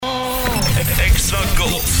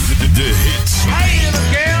De hits. Hey, little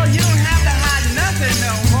girl, you don't have to hide nothing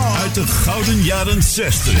no more. Uit de gouden jaren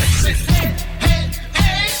 60.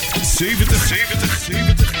 70.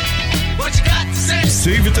 What you got to say?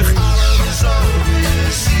 70.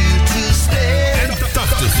 En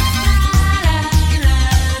 80.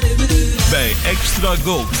 Bij Extra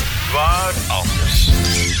Gold. Waar anders?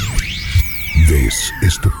 This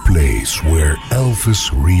is the place where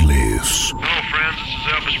Elvis relives. Hello, friends. This is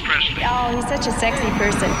Elvis Presley. Oh, he's such a sexy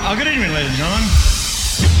person. Oh, good evening, ladies and gentlemen.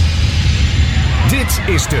 Dit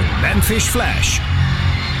is de Memphis Flash.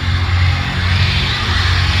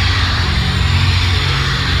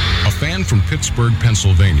 A fan from Pittsburgh,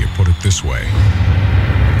 Pennsylvania put it this way.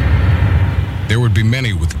 There would be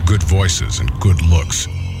many with good voices and good looks,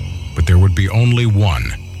 but there would be only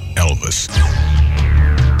one, Elvis.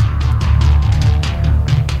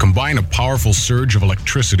 Combine a powerful surge of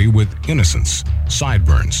electricity with innocence,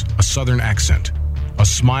 sideburns, a southern accent, a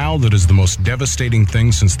smile that is the most devastating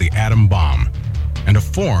thing since the atom bomb, and a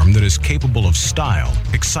form that is capable of style,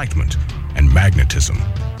 excitement, and magnetism.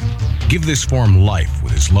 Give this form life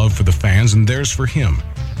with his love for the fans and theirs for him,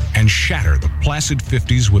 and shatter the placid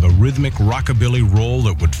 50s with a rhythmic rockabilly roll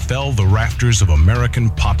that would fell the rafters of American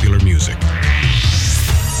popular music.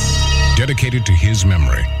 Dedicated to his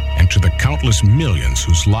memory and to the countless millions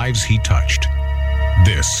whose lives he touched,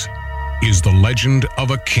 this is the legend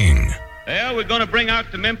of a king. Well, we're going to bring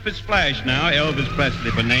out the Memphis Flash now, Elvis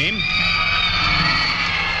Presley by name.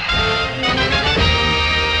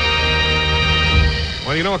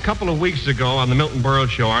 Well, you know, a couple of weeks ago on the Milton Berle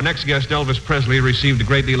Show, our next guest, Elvis Presley, received a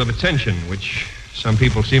great deal of attention, which some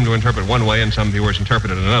people seem to interpret one way and some viewers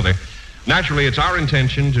interpret it another. Naturally, it's our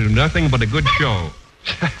intention to do nothing but a good show.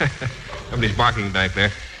 Somebody's barking back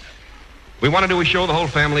there. We want to do a show the whole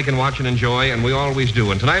family can watch and enjoy, and we always do.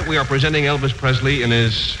 And tonight we are presenting Elvis Presley in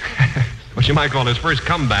his, what you might call his first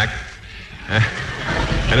comeback.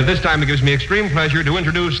 And at this time, it gives me extreme pleasure to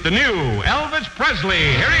introduce the new Elvis Presley.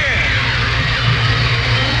 Here he is.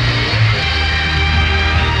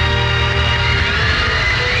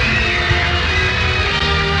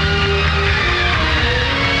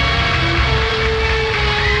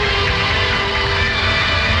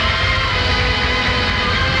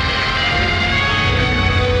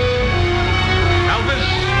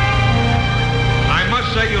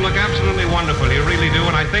 You look absolutely wonderful. You really do.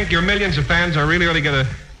 And I think your millions of fans are really going to get a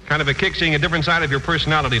kind of a kick seeing a different side of your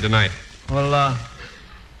personality tonight. Well,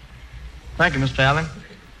 thank you, Mr. Allen.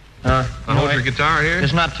 I'll hold your guitar here.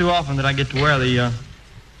 It's not too often that I get to wear the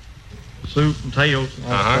suit and tails and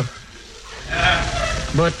all that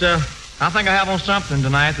stuff. But I think I have on something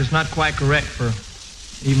tonight that's not quite correct for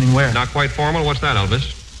evening wear. Not quite formal? What's that,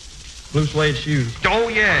 Elvis? Blue suede shoes. Oh,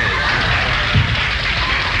 yes.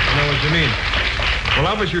 I know what you mean. Well,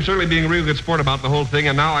 Elvis, you're certainly being a real good sport about the whole thing,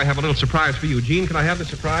 and now I have a little surprise for you. Gene, can I have the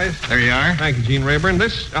surprise? There you are. Thank you, Gene Rayburn.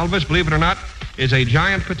 This, Elvis, believe it or not, is a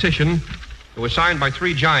giant petition. It was signed by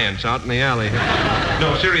 3 giants out in the alley.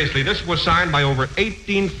 No, seriously, this was signed by over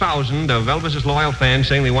 18,000 of Elvis's loyal fans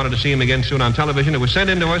saying they wanted to see him again soon on television. It was sent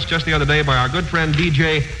in to us just the other day by our good friend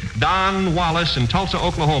DJ Don Wallace in Tulsa,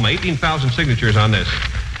 Oklahoma. 18,000 signatures on this.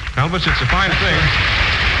 Elvis, it's a fine thing.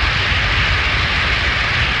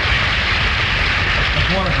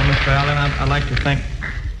 Wonderful, Mr. Allen. I'd like to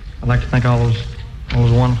thank all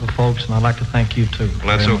those wonderful folks, and I'd like to thank you too.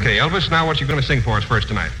 Well, that's okay. Elvis, now what you going to sing for us first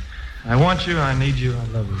tonight? I want you, I need you, I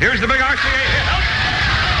love you. Here's the big RCA hit.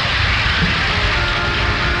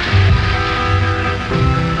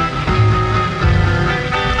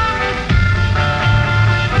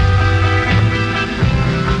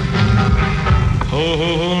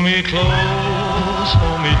 Hold me close,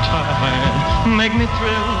 hold me tight, make me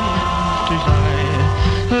thrill, desire.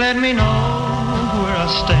 Let me know where I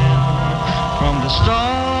stand from the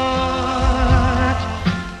start.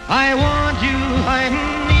 I want you, I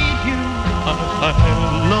need you, I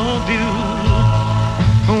love you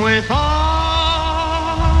with all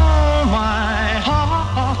my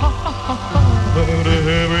heart.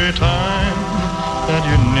 Every time that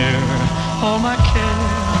you're near, all my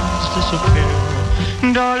cares disappear.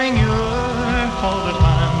 Darling, you're all that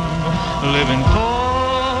I'm living for.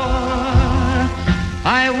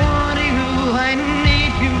 I want you, I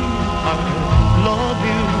need you, I love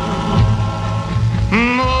you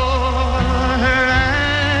more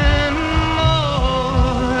and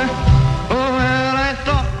more. Oh, well, I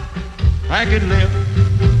thought I could live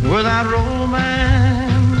without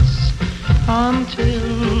romance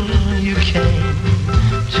until you came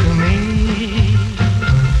to me.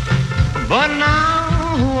 But now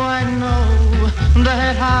I know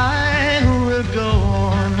that I will go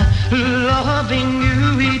on loving you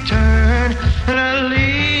eternally.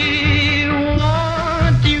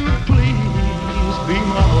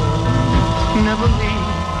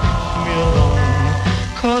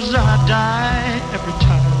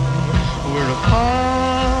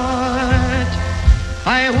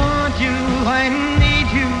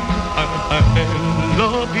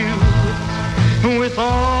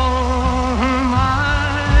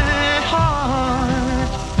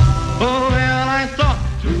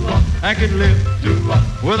 I could live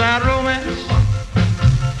without romance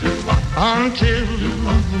until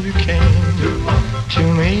you came to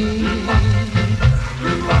me.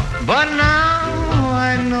 But now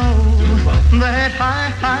I know that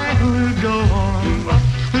I will go on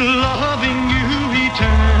loving you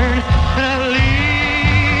eternally.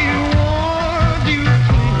 Won't you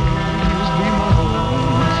please be my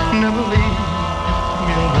own? Never leave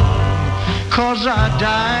me alone, 'cause I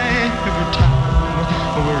die every time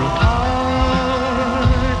we're apart.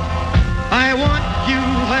 I want you,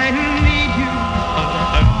 I need you,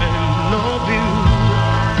 I love you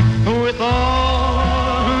with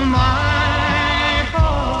all my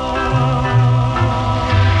heart.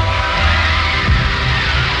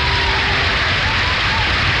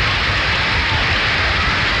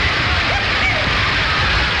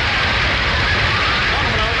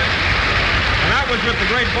 And that was with the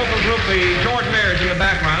great vocal group, the George Mayors in the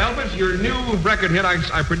background. Elvis, your new record hit,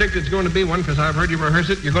 I predict it's going to be one because I've heard you rehearse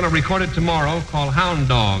it. You're going to record it tomorrow, called Hound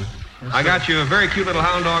Dog. I got you a very cute little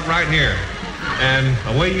hound dog right here. And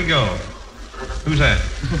away you go. Who's that?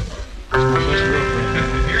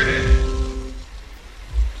 Here it is.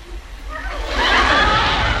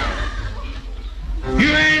 You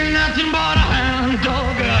ain't nothing but a hound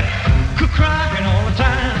dog, crying all the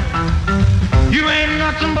time. You ain't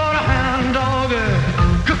nothing but a hound dog,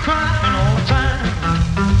 crying all the time.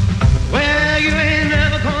 Well, you ain't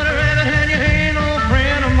never gonna rabbit and you ain't no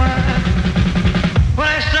friend of mine. Well,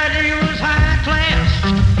 I said you was high class.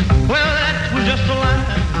 Well, that was just a lie.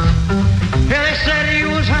 Yeah, they said you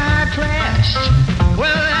was high class.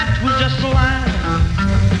 Well, that was just a lie.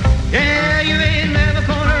 Yeah, you ain't never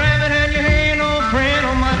gonna rabbit and you ain't no friend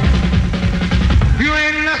of mine. You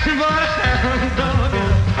ain't nothing but a hound dog,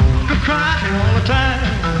 crying all the time.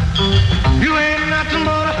 You ain't nothing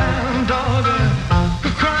but a hound dog,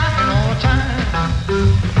 crying all the time.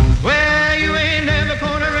 Well, you ain't never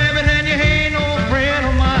gonna rabbit and you ain't no friend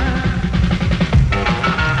of mine.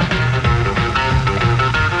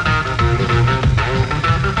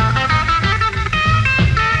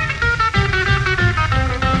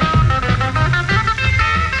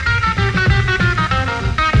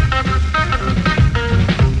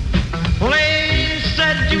 Well, they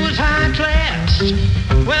said you was high class.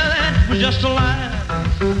 Well, that was just a lie.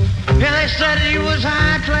 Yeah, they said you was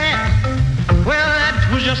high class. Well, that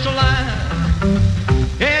was just a lie.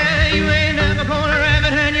 Yeah, you ain't never gonna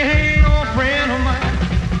rabbit and you ain't no friend of mine.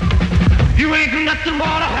 You ain't nothing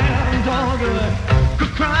but a hound dog,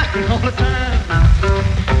 crying all the time.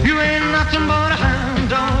 You ain't nothing but a hound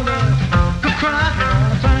dog, crying all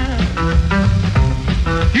the time.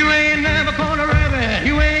 You ain't never gonna rabbit,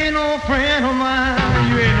 you ain't no friend of mine.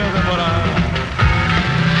 You ain't nothing but a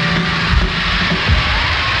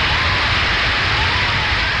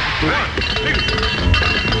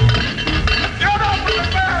Shut up with the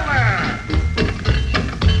bell there!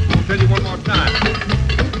 I'll tell you one more time.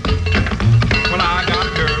 Well, I got a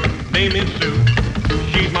girl named Sue.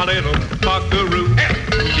 She's my little buckaroo.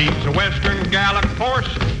 She's a western Gallic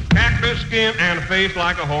horse, cactus skin and a face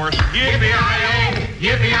like a horse. Yippee-i-o,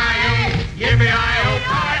 yippee-i-o, yippee-i-o,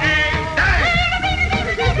 party!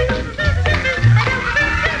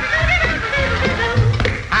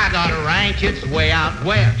 I got a ranch, it's way out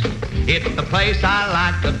west. It's the place I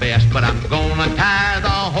like the best, but I'm gonna tear the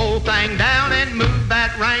whole thing down and move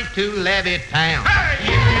that ranch to Levittown. Hey!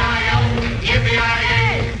 Yippee-i-o,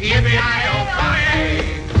 yippee-i-o, yippee-i-o,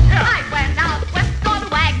 party! I went out west on a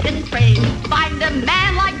wagon train, find a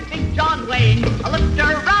man like Big John Wayne. I looked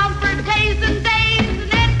around for days and days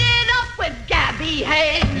and ended up with Gabby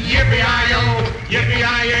Hayes. Yippee-i-o,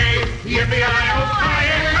 yippee-i-o, yippee-i-o, party!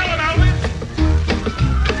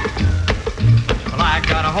 Well, I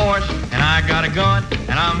got a horse and I got a gun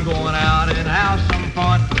and I'm going out and have some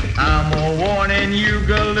fun. I'm a warning you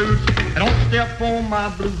galoots, don't step on my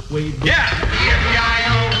blue suede boots. Yeah!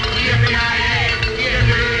 Yippee-i-o, yippee-i-o,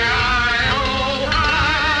 yippee-i-o,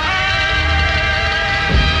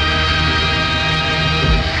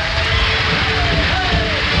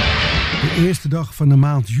 De eerste dag van de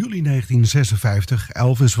maand juli 1956.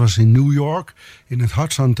 Elvis was in New York in het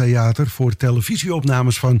Hudson Theater voor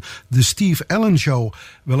televisieopnames van The Steve Allen Show,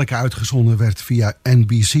 welke uitgezonden werd via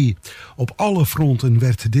NBC. Op alle fronten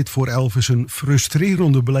werd dit voor Elvis een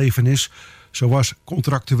frustrerende belevenis. Zo was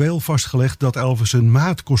contractueel vastgelegd dat Elvis een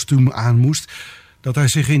maatkostuum aan moest, dat hij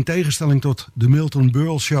zich in tegenstelling tot de Milton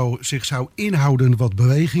Berle Show zich zou inhouden wat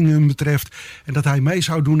bewegingen betreft en dat hij mee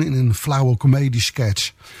zou doen in een flauwe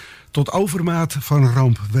comediesketch. Tot overmaat van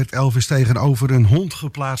ramp werd Elvis tegenover een hond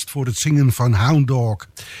geplaatst voor het zingen van Hound Dog.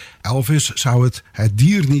 Elvis zou het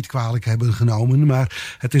dier niet kwalijk hebben genomen,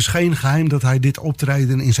 maar het is geen geheim dat hij dit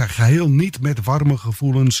optreden in zijn geheel niet met warme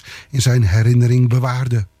gevoelens in zijn herinnering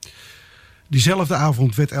bewaarde. Diezelfde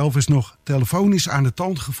avond werd Elvis nog telefonisch aan de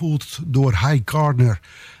tand gevoeld door Hy Gardner.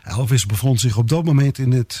 Elvis bevond zich op dat moment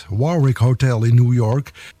in het Warwick Hotel in New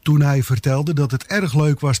York toen hij vertelde dat het erg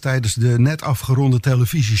leuk was tijdens de net afgeronde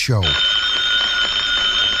televisieshow.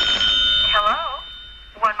 Hello?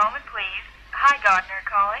 One moment, please. Hy Gardner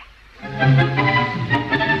calling.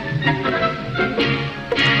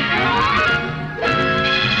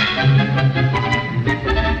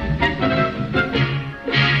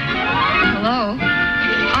 Hello,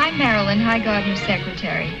 I'm Marilyn, Hy Gardner's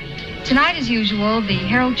secretary. Tonight, as usual, the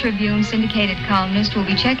Herald Tribune syndicated columnist will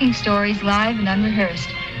be checking stories live and unrehearsed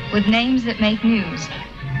with names that make news.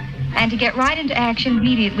 And to get right into action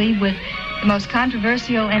immediately with the most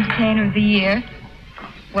controversial entertainer of the year,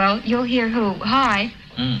 well, you'll hear who. Hi,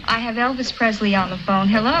 I have Elvis Presley on the phone.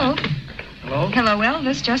 Hello. Hello? Hello,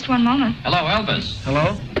 Elvis. Just one moment. Hello, Elvis.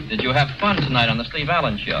 Hello? Did you have fun tonight on the Steve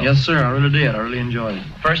Allen Show? Yes, sir. I really did. I really enjoyed it.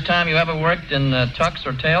 First time you ever worked in tux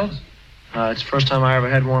or tails? It's the first time I ever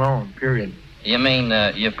had one on, period. You mean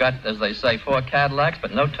you've got, as they say, 4 Cadillacs,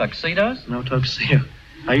 but no tuxedos? No tuxedo.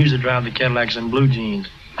 I usually drive the Cadillacs in blue jeans.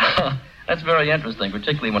 That's very interesting,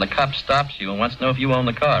 particularly when a cop stops you and wants to know if you own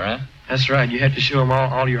the car, huh? That's right. You have to show them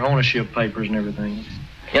all your ownership papers and everything.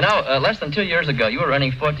 You know, less than 2 years ago, you were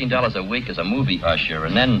earning $14 a week as a movie usher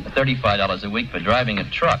and then $35 a week for driving a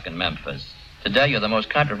truck in Memphis. Today, you're the most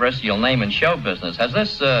controversial name in show business. Has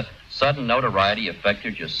this sudden notoriety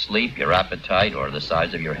affected your sleep, your appetite, or the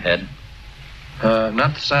size of your head?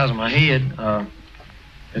 Not the size of my head.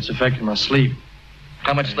 It's affected my sleep.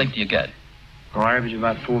 How much sleep do you get? Well, I average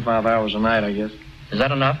about 4 or 5 hours a night, I guess. Is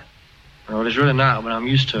that enough? Well, it's really not, but I'm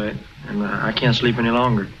used to it, and I can't sleep any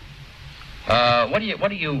longer. What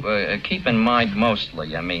do you keep in mind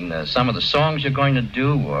mostly? I mean, some of the songs you're going to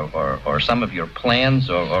do, or some of your plans,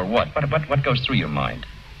 or what? What goes through your mind?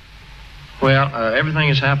 Well, everything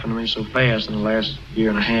has happened to me so fast in the last year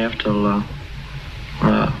and a half till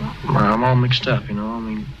I'm all mixed up, you know. I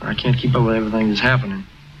mean, I can't keep up with everything that's happening.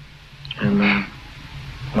 And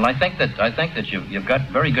well, I think that you've got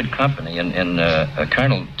very good company in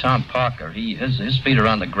Colonel Tom Parker. His feet are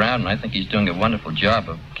on the ground, and I think he's doing a wonderful job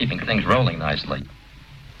of keeping things rolling nicely.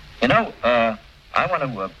 You know, I want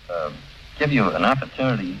to give you an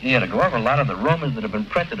opportunity here to go over a lot of the rumors that have been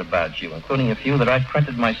printed about you, including a few that I've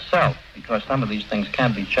printed myself, because some of these things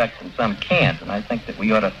can be checked and some can't, and I think that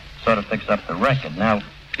we ought to sort of fix up the record. Now,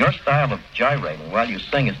 your style of gyrating while you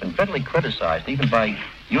sing has been bitterly criticized, even by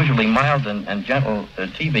usually mild and gentle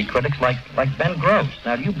TV critics like Ben Gross.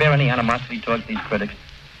 Now, do you bear any animosity towards these critics?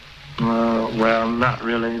 Well, not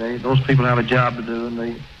really. Those people have a job to do, and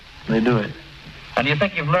they do it. And do you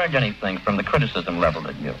think you've learned anything from the criticism leveled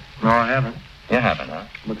at you? No, I haven't. You haven't, huh?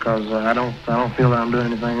 Because I don't feel that I'm doing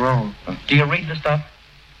anything wrong. Do you read the stuff?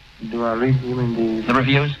 Do I read? You mean the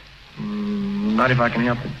reviews? Not if I can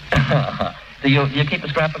help it. Do you keep a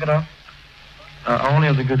scrapbook at all? Only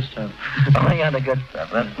of the good stuff. Only on the good stuff.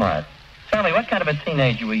 That's smart. Tell me, what kind of a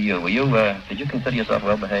teenager were you? Did you consider yourself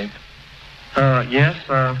well-behaved? Yes.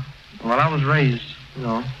 Well, I was raised, you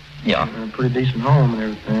know, yeah, in a pretty decent home and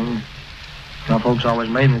everything. My folks always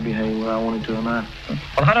made me behave whether I wanted to or not.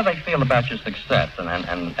 Well, how do they feel about your success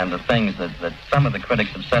and the things that some of the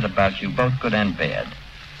critics have said about you, both good and bad?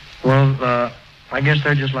 Well, I guess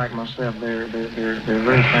they're just like myself. They're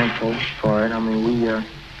very thankful for it. I mean,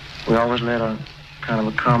 we always led a kind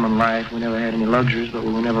of a common life. We never had any luxuries, but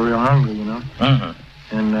we were never real hungry, you know.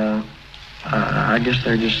 Mm-hmm. And I guess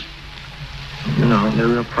they're just, you know, they're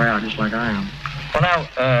real proud, just like I am. Well, now,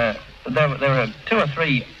 there were 2 or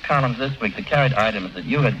 3 columns this week that carried items that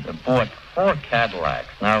you had bought 4 Cadillacs.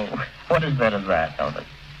 Now, what is that of that, Elvis?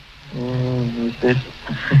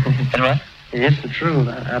 It's what? It's the truth.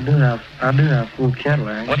 I do have 4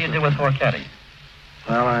 Cadillacs. What do you do with 4 Caddies?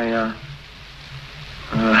 Well, I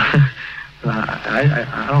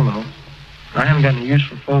don't know. I haven't got any use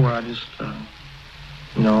for 4. I just,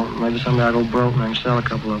 you know, maybe someday I'll go broke and I can sell a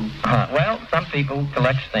couple of them. Well, some people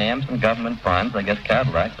collect stamps and government bonds. I guess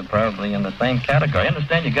Cadillacs are probably in the same category. I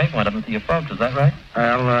understand you gave one of them to your folks. Is that right?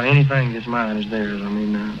 Well, anything that's mine is theirs. I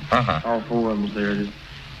mean, all 4 of them is theirs.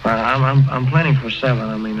 I'm planning for 7.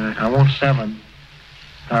 I mean, I want 7.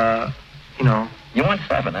 You know. You want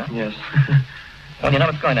 7, huh? Yes. Well, you know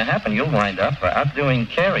what's going to happen. You'll wind up outdoing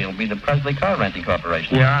Carey. It'll be the Presley Car Renting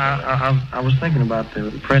Corporation. Yeah, I was thinking about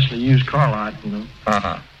the Presley used car lot, you know.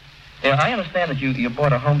 Yeah, I understand that you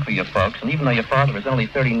bought a home for your folks, and even though your father is only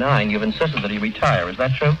 39, you've insisted that he retire. Is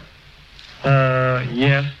that true?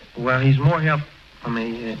 Yes. Well, he's more help. I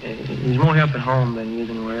mean, he's more help at home than he is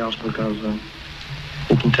anywhere else because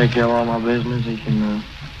he can take care of all my business. He can,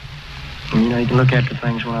 he can look after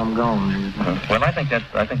things when I'm gone. Well, I think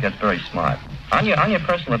that's very smart. On your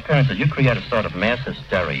personal appearances, you create a sort of mass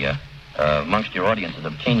hysteria amongst your audiences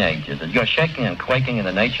of teenagers. You're shaking and quaking in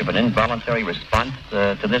the nature of an involuntary response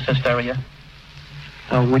to this hysteria.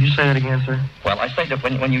 Would you say that again, sir? Well, I say that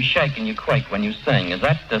when you shake and you quake when you sing, is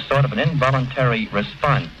that sort of an involuntary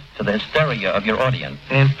response to the hysteria of your audience?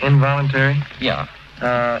 Involuntary? Yeah.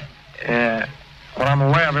 Well, I'm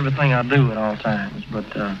aware of everything I do at all times, but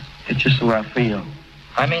it's just the way I feel.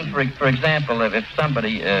 I mean, for example, if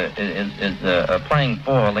somebody is playing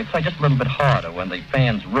ball, they play just a little bit harder when the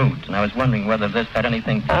fans root, and I was wondering whether this had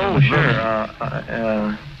anything to do with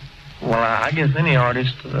sure. Well, I guess any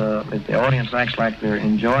artist, if the audience acts like they're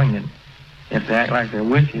enjoying it, if they act like they're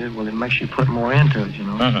with you, well, it makes you put more into it, you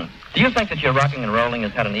know. Mm-hmm. Do you think that your rocking and rolling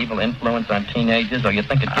has had an evil influence on teenagers, or you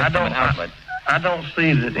think it gives them an outlet? I don't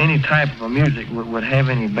see that any type of a music would have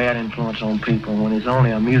any bad influence on people when it's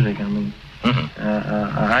only a music. I mean,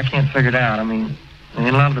 I can't figure it out. I mean, in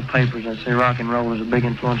a lot of the papers, they say rock and roll is a big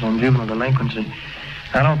influence on juvenile delinquency.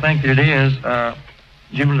 I don't think that it is.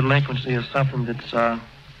 Juvenile delinquency is something that's,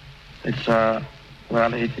 it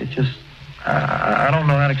just, I don't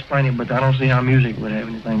know how to explain it, but I don't see how music would have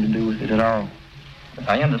anything to do with it at all.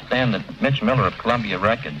 I understand that Mitch Miller of Columbia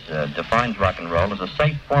Records defines rock and roll as a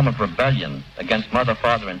safe form of rebellion against mother,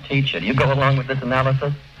 father, and teacher. Do you go along with this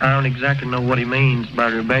analysis? I don't exactly know what he means by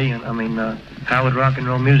rebellion. I mean, how would rock and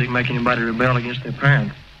roll music make anybody rebel against their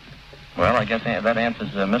parents? Well, I guess that answers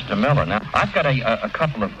Mr. Miller. Now, I've got a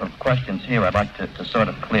couple of questions here I'd like to sort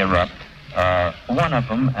of clear up. One of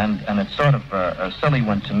them, and it's sort of a silly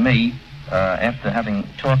one to me, after having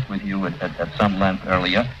talked with you at some length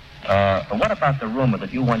earlier. What about the rumor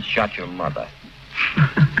that you once shot your mother?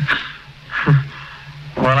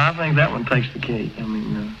 Well, I think that one takes the cake. I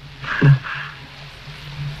mean,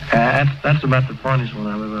 that's about the funniest one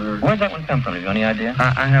I've ever heard. Where'd that one come from? Have you any idea?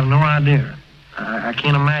 I have no idea. I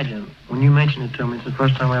can't imagine. When you mentioned it to me, it's the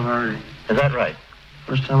first time I ever heard it. Is that right?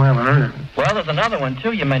 First time I ever heard of it. Well, there's another one,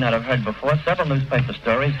 too, you may not have heard before. Several newspaper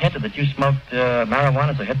stories hinted that you smoked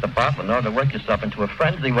marijuana to hit the bottle in order to work yourself into a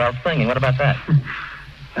frenzy while singing. What about that?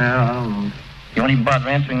 I don't know. You won't even bother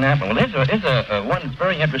answering that one. Well, here's a one that's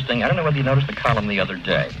very interesting. I don't know whether you noticed the column the other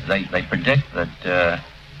day. They predict that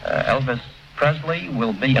Elvis Presley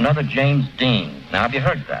will be another James Dean. Now, have you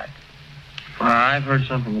heard that? I've heard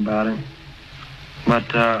something about it.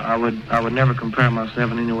 But I would never compare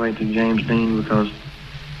myself in any way to James Dean because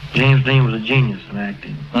James Dean was a genius in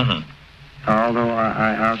acting. Mm-hmm. Although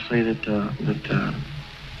I'll say that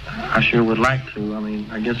I sure would like to. I mean,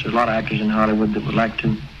 I guess there's a lot of actors in Hollywood that would like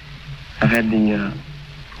to have had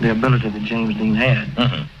the ability that James Dean had.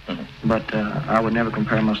 Mm-hmm. Mm-hmm. But I would never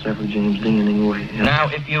compare myself with James Dean in any way. Now,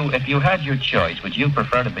 if you had your choice, would you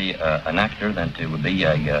prefer to be an actor than to be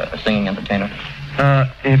a singing entertainer?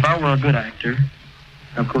 If I were a good actor,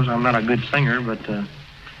 of course I'm not a good singer, but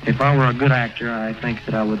if I were a good actor, I think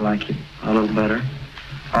that I would like it a little better.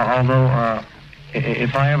 Although,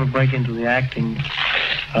 if I ever break into the acting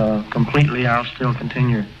completely, I'll still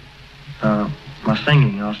continue my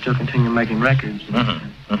singing. I'll still continue making records.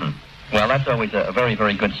 Mm-hmm. Mm-hmm. Well, that's always a very,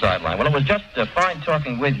 very good sideline. Well, it was just fine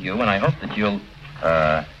talking with you, and I hope that you'll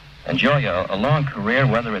enjoy a long career,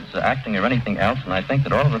 whether it's acting or anything else. And I think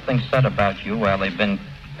that all of the things said about you, while they've been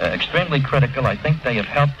extremely critical, I think they have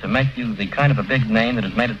helped to make you the kind of a big name that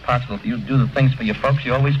has made it possible for you to do the things for your folks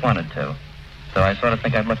you always wanted to. So I sort of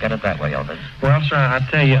think I'd look at it that way, Elvis. Well, sir, I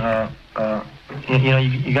tell you,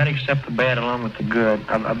 you got to accept the bad along with the good.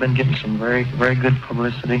 I've been getting some very, very good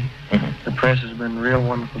publicity. Mm-hmm. The press has been real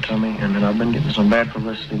wonderful to me, and then I've been getting some bad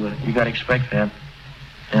publicity, but you got to expect that.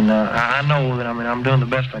 And I know that, I'm doing the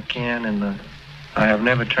best I can, and I have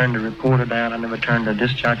never turned a reporter down. I never turned a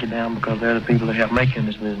disc jockey down because they're the people that help make in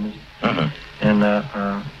this business. Mm-hmm. And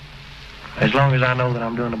as long as I know that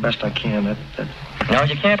I'm doing the best I can, that's... No,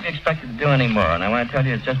 you can't be expected to do any more. And I want to tell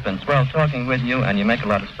you, it's just been swell talking with you, and you make a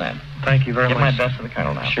lot of sense. Thank you very much. Give my best to the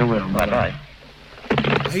Colonel now. Sure will. Bye-bye.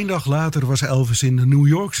 Eén dag later was Elvis in de New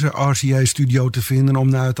Yorkse RCA-studio te vinden om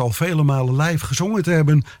na het al vele malen live gezongen te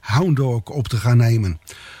hebben Hound Dog op te gaan nemen.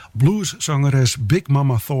 Blueszangeres Big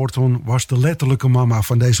Mama Thornton was de letterlijke mama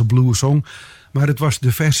van deze blueszong, maar het was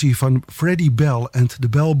de versie van Freddie Bell en de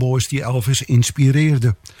Bell Boys die Elvis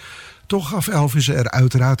inspireerde. Toch gaf Elvis er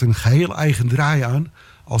uiteraard een geheel eigen draai aan,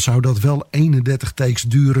 al zou dat wel 31 takes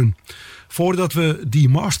duren. Voordat we die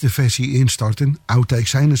masterversie instarten, outtakes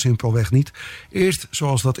zijn er simpelweg niet. Eerst,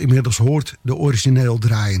 zoals dat inmiddels hoort, de origineel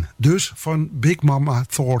draaien. Dus van Big Mama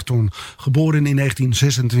Thornton, geboren in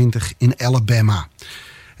 1926 in Alabama.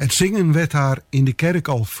 Het zingen werd haar in de kerk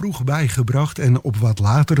al vroeg bijgebracht en op wat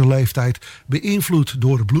latere leeftijd beïnvloed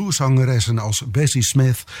door blueszangeressen als Bessie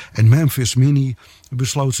Smith en Memphis Minnie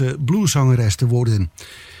besloot ze blueszangeres te worden.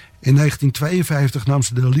 In 1952 nam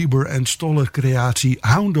ze de Lieber en Stoller creatie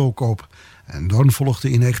Hound Dog op. En dan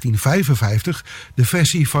volgde in 1955 de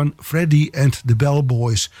versie van Freddie and the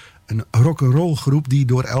Bellboys, een rock'n'roll groep die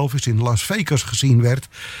door Elvis in Las Vegas gezien werd.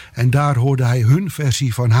 En daar hoorde hij hun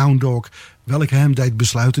versie van Hound Dog, welke hem deed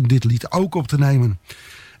besluiten dit lied ook op te nemen.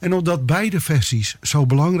 En omdat beide versies zo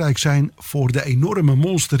belangrijk zijn voor de enorme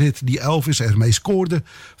monsterhit die Elvis ermee scoorde,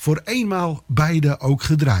 voor eenmaal beide ook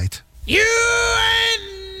gedraaid. You ain't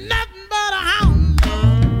nothing but a hound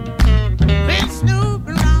dog, been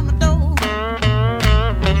snooping around my door.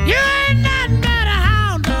 You ain't nothing but a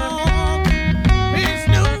hound dog, been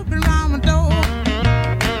snooping around my door.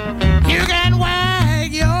 You can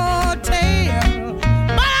wag your tail,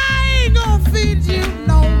 but I ain't gonna feed you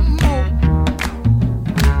no more.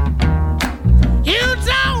 You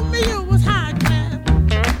told me you was high class,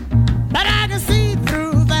 but I can see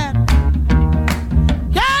through that.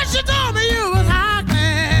 Yes, you told me you was high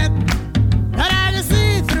class, but I can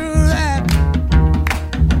see through that.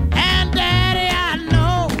 And Daddy, I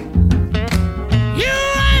know you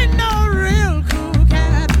ain't no real cool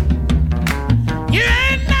cat. You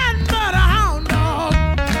ain't nothing but a hound dog,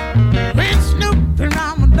 been snooping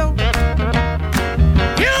around my door.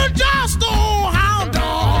 You just old hound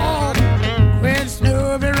dog, been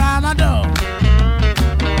snooping around my door.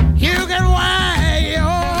 You can wag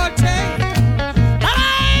your tail, but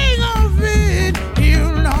I ain't gonna feed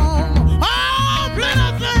you no more. Oh,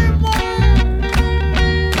 plenty more.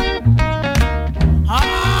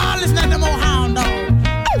 Oh, listen to them old hound dogs.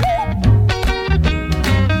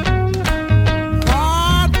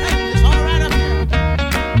 Oh, baby, it's all right up here.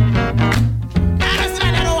 Now listen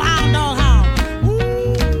to that old hound dog howl.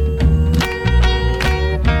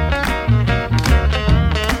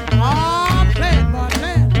 Oh, play it, boy,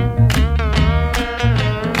 play it.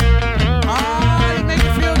 Oh, you make me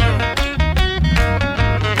feel good.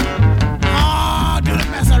 Oh, do the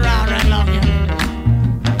mess around right along here.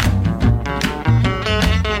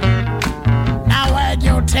 Now wag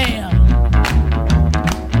your tail.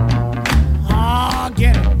 Oh,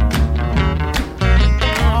 get it.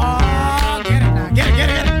 Oh, get it now. Get it, get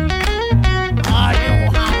it, get it. Oh, you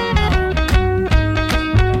old hound dog.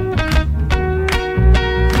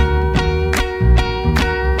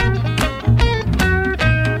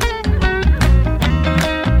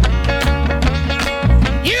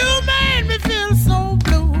 You made me feel so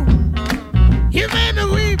blue. You made me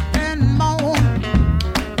weep and moan.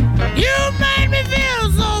 You made me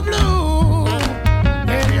feel so blue.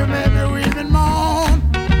 Yeah, you made me weep and moan.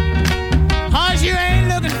 'Cause you ain't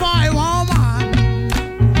looking for a woman.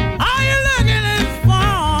 All you looking is for.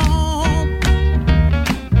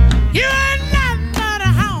 You ain't nothing but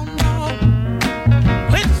a hound dog,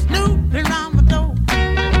 quit snooping around my door.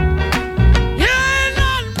 You ain't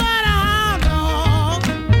nothing but a hound dog,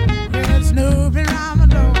 quit snooping around my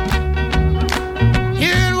door.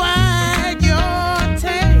 You can wag your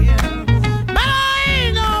tail, but I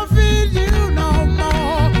ain't gonna feed you no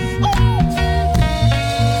more.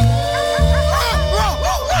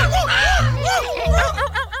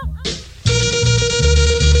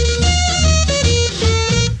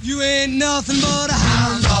 You ain't nothing but a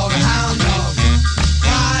hound dog,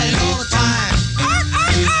 crying all the time.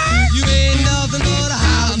 You ain't nothing but a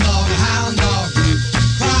hound dog,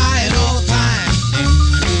 crying all the time.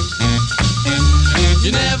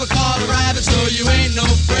 You never caught a rabbit, so you ain't no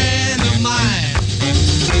friend of mine.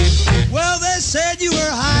 Well, they said you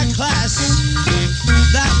were high class,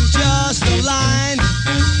 that was just a line.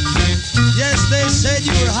 Yes, they said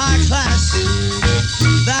you were high class,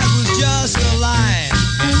 that was just a line.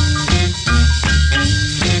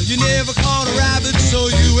 You never caught a rabbit, so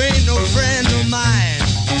you ain't no friend of mine.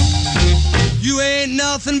 You ain't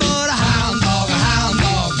nothing but a hound dog,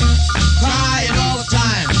 crying all the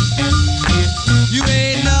time. You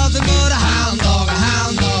ain't nothing but a hound dog,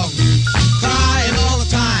 crying all the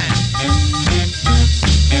time.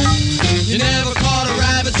 You never caught a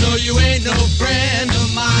rabbit, so you ain't no friend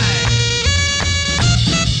of mine.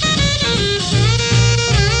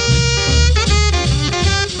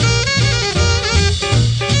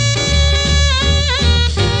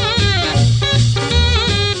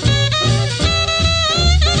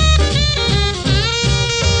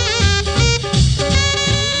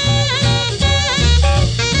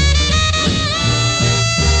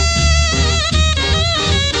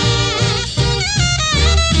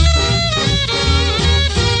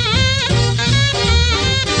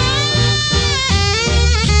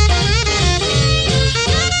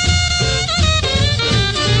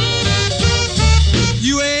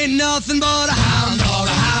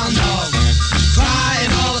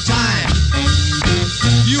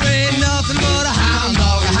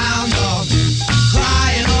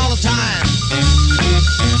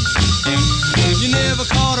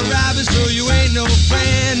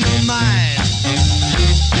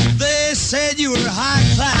 said you were high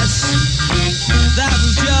class. That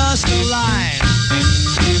was just a lie.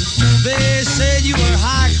 They said you were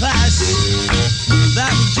high class.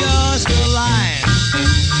 That was just a lie.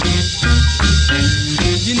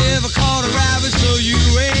 You never caught a rabbit, so you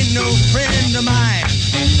ain't no friend of mine.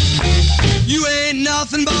 You ain't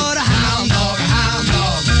nothing but a hound dog,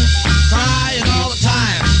 crying all the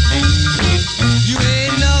time. You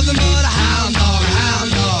ain't nothing but a hound dog,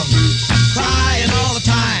 crying all the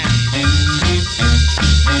time.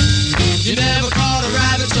 You never caught a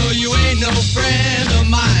rabbit, so you ain't no friend of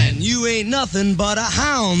mine. You ain't nothing but a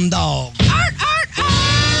hound dog.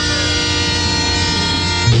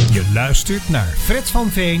 Je luistert naar Fred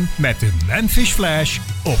van Veen met de Memphis Flash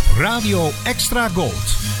op Radio Extra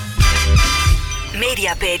Gold.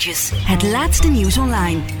 Mediapages, het laatste nieuws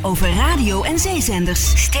online over radio- en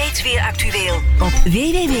zeezenders. Steeds weer actueel op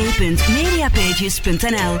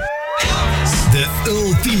www.mediapages.nl. De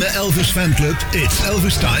ultieme Elvis fanclub, It's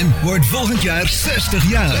Elvis Time, wordt volgend jaar 60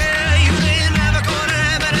 jaar.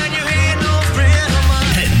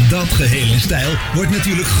 En dat geheel in stijl wordt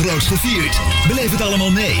natuurlijk groots gevierd. Beleef het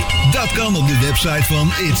allemaal mee. Dat kan op de website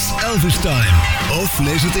van It's Elvis Time. Of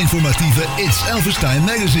lees het informatieve It's Elvis Time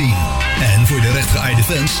magazine. En voor de rechtgeaaide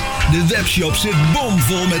fans, de webshop zit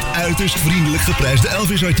bomvol met uiterst vriendelijk geprijsde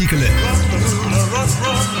Elvis-artikelen.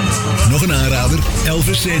 Nog een aanrader,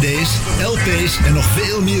 Elvis CD's, LP's en nog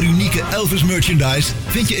veel meer unieke Elvis merchandise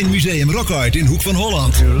vind je in Museum Rock Art in Hoek van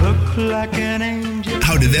Holland.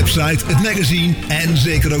 Hou de website, het magazine en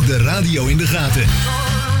zeker ook de radio in de gaten.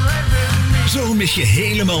 Zo mis je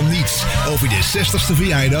helemaal niets over de 60ste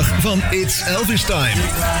verjaardag van It's Elvis Time.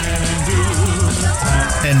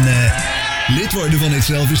 En lid worden van It's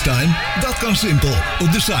Elvis Time? Dat kan simpel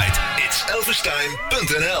op de site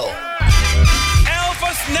itselvistime.nl.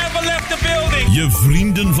 Elvis never left the building. Je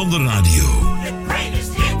vrienden van de radio. The greatest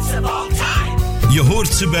hits of all time. Je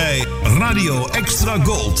hoort ze bij Radio Extra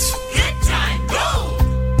Gold. Good time gold.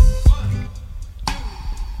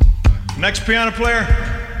 Next piano player.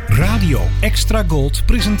 Radio Extra Gold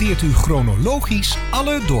presenteert u chronologisch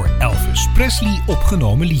alle door Elvis Presley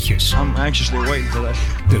opgenomen liedjes. I'm anxiously waiting for this.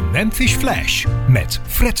 De Memphis Flash met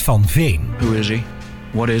Fred van Veen. Who is he?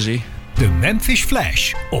 What is he? De Memphis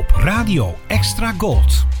Flash op Radio Extra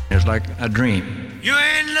Gold. It's like a dream. You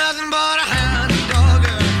ain't nothing but a hound dog,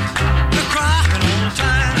 you're crying all the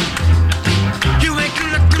time. You ain't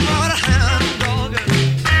nothing but a hound dog,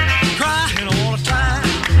 crying all the time.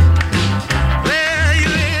 Well, you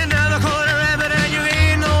ain't never caught a rabbit and you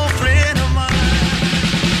ain't no friend of mine.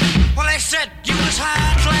 Well, they said you was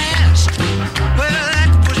high class. Well, that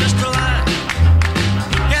was just a lie.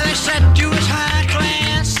 Yeah, they said you was high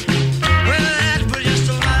class. Well, that was just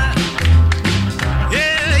a lie.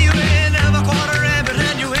 Yeah, you ain't never caught a rabbit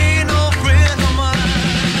and you ain't no friend of mine.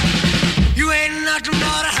 You ain't nothing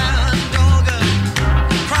but a hound dog,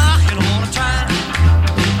 crying all the time.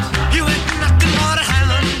 You ain't nothing but a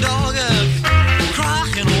hound dog,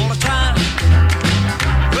 crying all the time.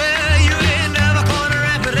 Well, you ain't never caught a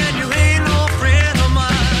rabbit and you ain't no friend of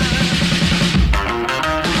mine.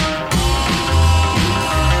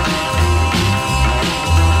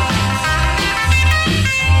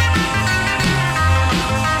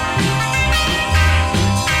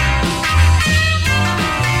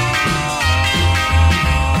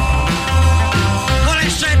 Well, they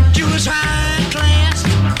said you was high class.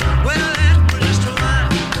 Well, that was just a lie. Yeah,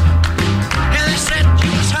 they said you was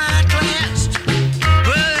high class.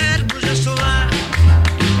 Well, that was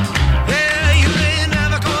just a lie. Yeah, you ain't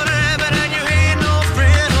never caught a rabbit and you ain't no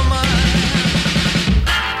friend of mine.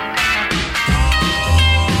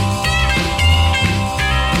 Well,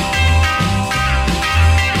 they said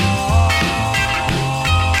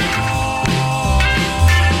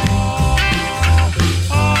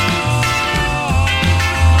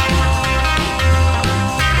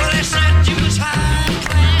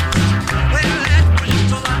you was high class. Well, that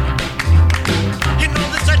was just a lie. You know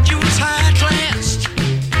they said you was high class.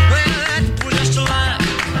 Well, that was just a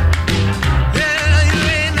lie. Yeah, you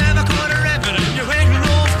ain't never caught a rabbit and you ain't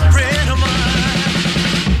no friend of mine.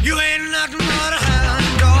 You ain't nothing but a hound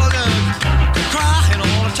dog, crying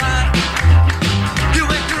all the time. You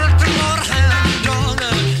ain't nothing but a hound dog,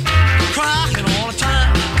 crying all the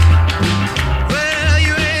time. Well,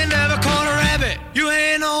 you ain't never caught a rabbit. You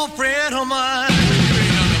ain't no friend of mine.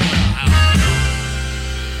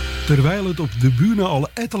 Terwijl het op de bühne al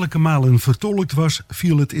ettelijke malen vertolkt was,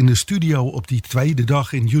 viel het in de studio op die tweede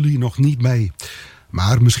dag in juli nog niet mee.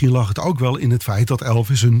 Maar misschien lag het ook wel in het feit dat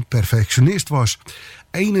Elvis een perfectionist was.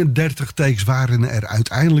 31 takes waren er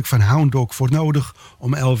uiteindelijk van Hound Dog voor nodig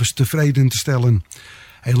om Elvis tevreden te stellen.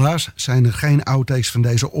 Helaas zijn er geen outtakes van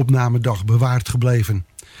deze opnamedag bewaard gebleven.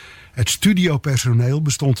 Het studiopersoneel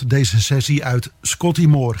bestond deze sessie uit Scotty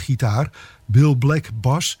Moore gitaar, Bill Black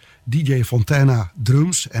bas, DJ Fontana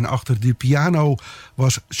drums en achter de piano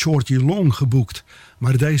was Shorty Long geboekt.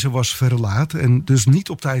 Maar deze was verlaat en dus niet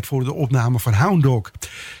op tijd voor de opname van Hound Dog.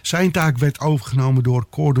 Zijn taak werd overgenomen door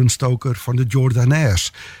Gordon Stoker van de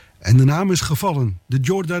Jordanaires. En de naam is gevallen, de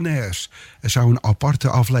Jordanaires. Er zou een aparte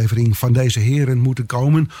aflevering van deze heren moeten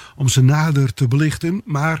komen om ze nader te belichten,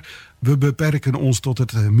 maar we beperken ons tot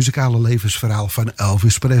het muzikale levensverhaal van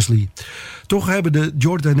Elvis Presley. Toch hebben de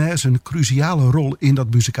Jordanaires een cruciale rol in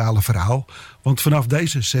dat muzikale verhaal, want vanaf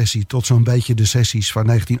deze sessie tot zo'n beetje de sessies van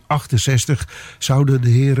 1968 zouden de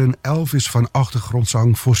heren Elvis van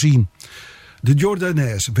achtergrondzang voorzien. De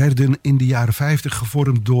Jordanaires werden in de jaren 50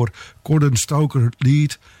 gevormd door Gordon Stoker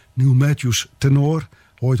lead, Neil Matthews tenor,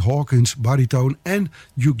 Hoyt Hawkins bariton en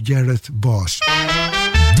Hugh Jarrett bas.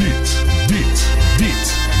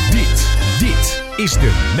 Dit is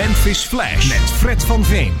de Memphis Flash met Fred van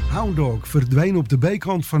Veen. Hound Dog verdween op de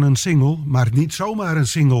B-kant van een single, maar niet zomaar een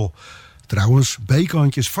single. Trouwens,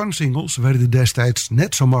 B-kantjes van singles werden destijds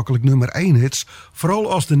net zo makkelijk nummer 1 hits,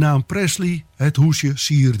 vooral als de naam Presley het hoesje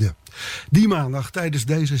sierde. Die maandag tijdens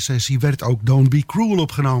deze sessie werd ook Don't Be Cruel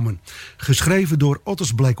opgenomen. Geschreven door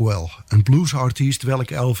Otis Blackwell, een bluesartiest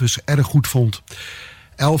welke Elvis erg goed vond.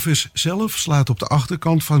 Elvis zelf slaat op de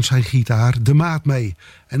achterkant van zijn gitaar de maat mee.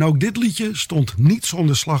 En ook dit liedje stond niet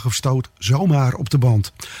zonder slag of stoot zomaar op de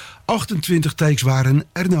band. 28 takes waren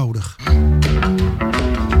er nodig.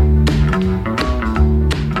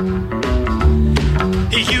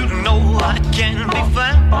 You know I can be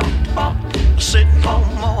found sitting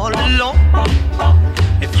home all alone.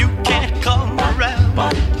 If you can't come around,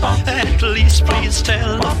 at least please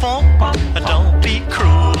telephone. Don't be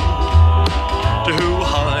cruel to who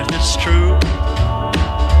heart is true.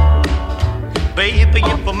 Baby,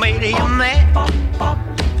 if I made you mad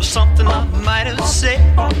for something I might have said,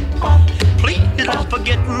 please don't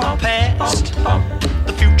forget my past.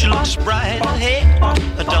 The future looks bright ahead.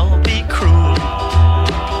 Don't be cruel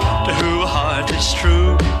to who heart is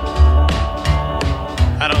true.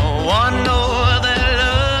 I don't want no other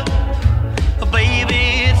love,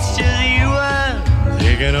 baby, it's just you I'm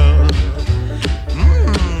thinking of.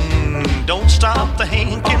 Don't stop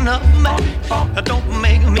thinking of me, don't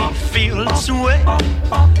make me feel this way.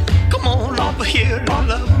 Come on over here and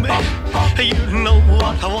love me, you know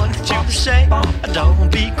what I want you to say.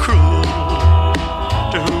 Don't be cruel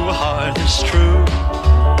to who heart is true.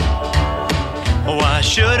 Why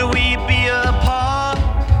should we be apart?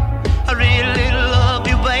 I really love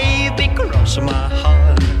you, baby, cross my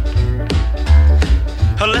heart.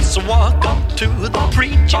 Let's walk up to the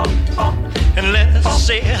preacher and let's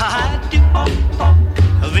say I do.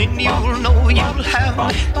 Then you'll know you'll have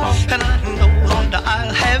me, and I know that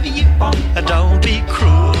I'll have you. Don't be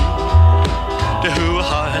cruel to who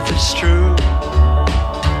heart is true.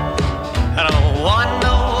 I don't want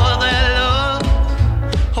no other love,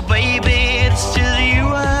 oh baby, it's just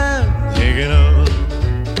you I'm thinking of.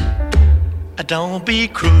 Don't be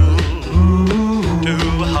cruel to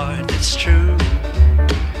who heart is true.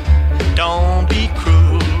 Don't be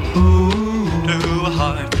cruel to who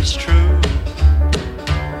heart is true.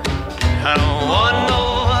 I don't want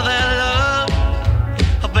no other love,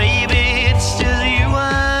 oh baby, it's just you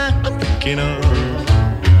I'm thinking of.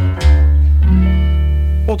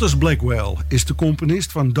 Otis Blackwell is de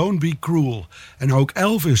componist van Don't Be Cruel. En ook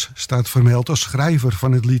Elvis staat vermeld als schrijver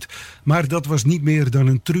van het lied. Maar dat was niet meer dan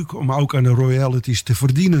een truc om ook aan de royalties te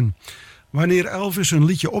verdienen. Wanneer Elvis een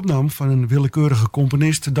liedje opnam van een willekeurige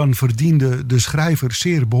componist, dan verdiende de schrijver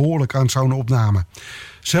zeer behoorlijk aan zo'n opname.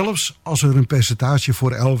 Zelfs als er een percentage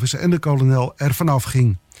voor Elvis en de kolonel ervan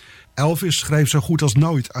afging. Elvis schreef zo goed als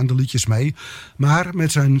nooit aan de liedjes mee, maar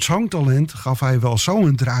met zijn zangtalent gaf hij wel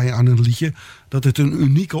zo'n draai aan een liedje dat het een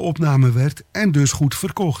unieke opname werd en dus goed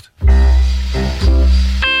verkocht.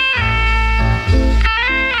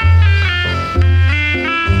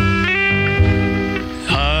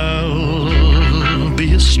 I'll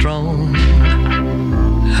be as strong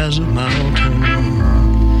as a mountain,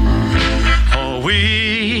 or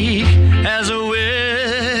weak as a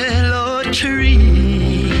willow tree.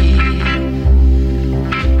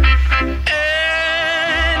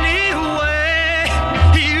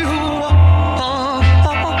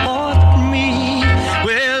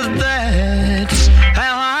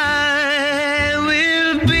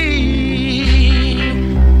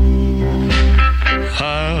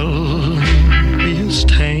 I'll be as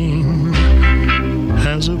tame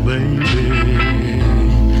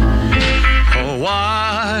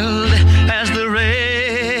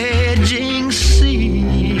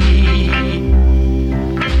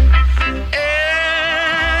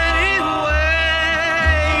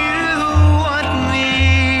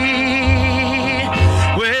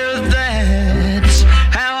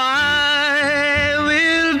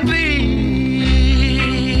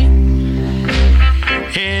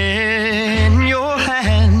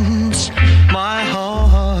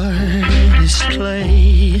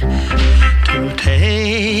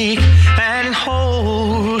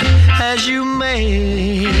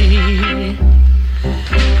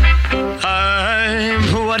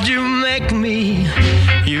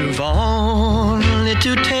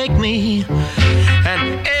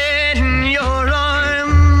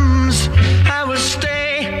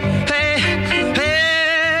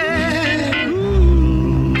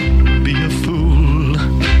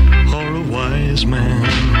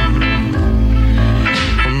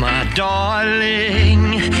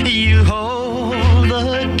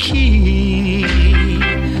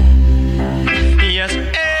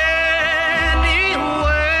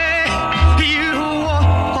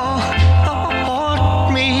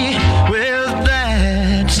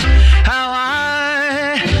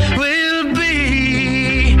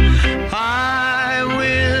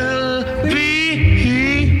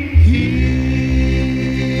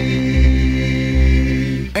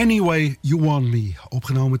Anyway You Want Me,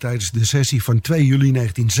 opgenomen tijdens de sessie van 2 juli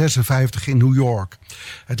 1956 in New York.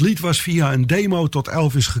 Het lied was via een demo tot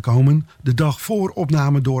Elvis gekomen, de dag voor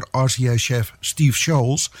opname door RCA-chef Steve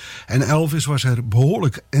Sholes, en Elvis was er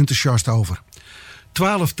behoorlijk enthousiast over.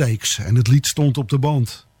 12 takes en het lied stond op de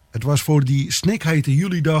band. Het was voor die snikhete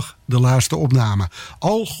julidag de laatste opname.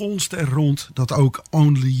 Al gonste er rond dat ook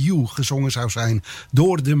Only You gezongen zou zijn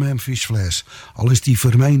door de Memphis Flash. Al is die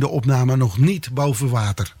vermeende opname nog niet boven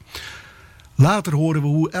water. Later horen we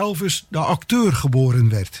hoe Elvis de acteur geboren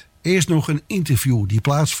werd. Eerst nog een interview die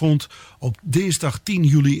plaatsvond op dinsdag 10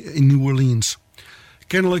 juli in New Orleans.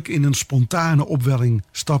 Kennelijk in een spontane opwelling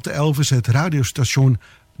stapte Elvis het radiostation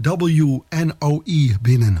WNOE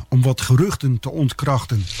binnen om wat geruchten te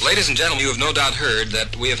ontkrachten. Ladies and gentlemen, you have no doubt heard that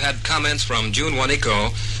we have had comments from June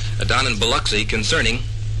Wanico down in Biloxi concerning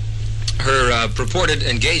her purported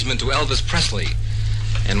engagement to Elvis Presley.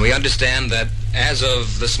 And we understand that as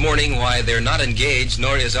of this morning, why they're not engaged,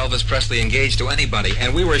 nor is Elvis Presley engaged to anybody.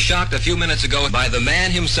 And we were shocked a few minutes ago by the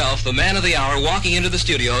man himself, the man of the hour, walking into the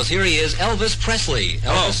studios. Here he is, Elvis Presley.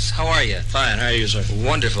 Elvis, how are you? Fine, how are you, sir?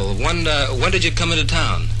 Wonderful. When did you come into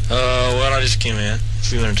town? Well, I just came in a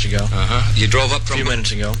few minutes ago. Uh-huh. You drove up from... A few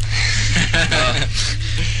minutes ago.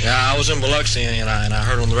 Yeah, I was in Biloxi, and I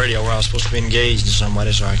heard on the radio where I was supposed to be engaged to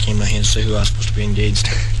somebody, so I came down here to see who I was supposed to be engaged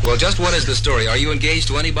to. Well, just what is the story? Are you engaged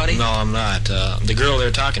to anybody? No, I'm not. The girl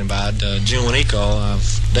they're talking about, June Wanico,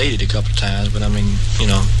 I've dated a couple of times, but I mean, you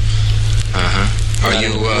know. Uh-huh.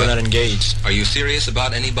 We're not engaged. Are you serious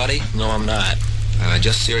about anybody? No, I'm not.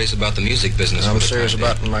 Just serious about the music business. I'm serious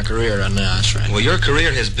about my career right now, that's right. Well, your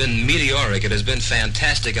career has been meteoric. It has been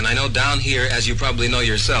fantastic, and I know down here, as you probably know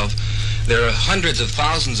yourself, there are hundreds of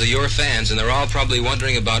thousands of your fans, and they're all probably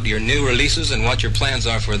wondering about your new releases and what your plans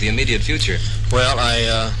are for the immediate future. Well,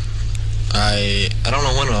 I don't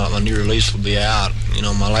know when my new release will be out. You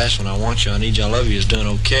know, my last one, I Want You, I Need You, I Love You, is doing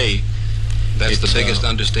okay. That's the biggest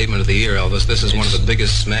understatement of the year, Elvis. This is one of the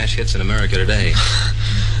biggest smash hits in America today.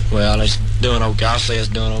 Well, it's doing okay. I'll say it's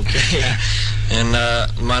doing okay. And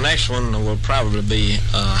my next one will probably be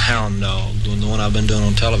Hound Dog, the one I've been doing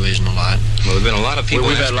on television a lot. Well, there've been a lot of people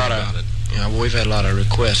asking about it. Yeah, we've had a lot of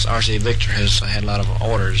requests. RCA Victor has had a lot of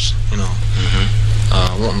orders, you know,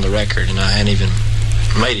 wanting the record, and I hadn't even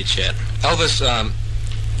made it yet. Elvis,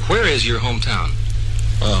 where is your hometown?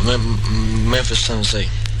 Memphis, Tennessee.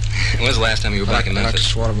 When's the last time you were back in Memphis? I could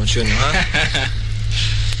swallow my children, huh?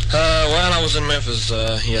 Well, I was in Memphis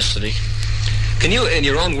yesterday. Can you, in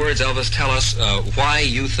your own words, Elvis, tell us why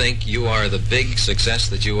you think you are the big success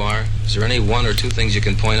that you are? Is there any one or two things you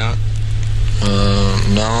can point out?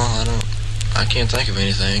 No, I don't. I can't think of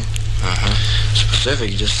anything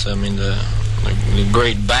specific. Just, I mean, the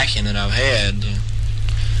great backing that I've had,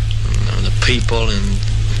 the people and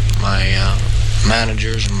my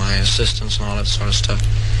managers and my assistants and all that sort of stuff.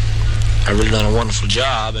 I've really done a wonderful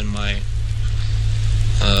job, and my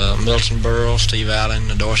Milton Berle, Steve Allen,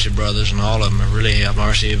 the Dorsey brothers, and all of them have really helped.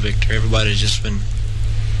 RCA Victor, everybody's just been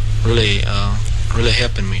really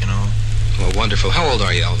helping me, you know. Well, wonderful. How old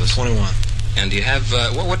are you, Elvis? 21. And do you have,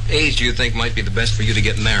 what age do you think might be the best for you to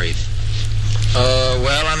get married?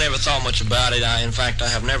 Well, I never thought much about it. In fact, I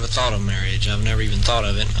have never thought of marriage. I've never even thought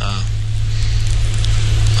of it.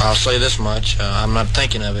 I'll say this much. I'm not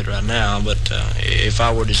thinking of it right now, but if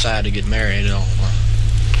I were to decide to get married,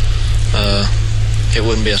 it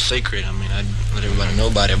wouldn't be a secret. I mean, I'd let everybody know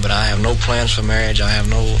about it, but I have no plans for marriage. I have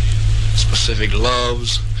no specific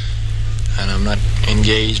loves, and I'm not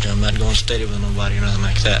engaged. I'm not going steady with nobody or nothing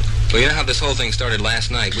like that. Well, you know how this whole thing started last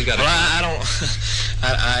night? We got. Well, I don't.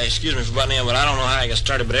 I excuse me for butting in, but I don't know how I got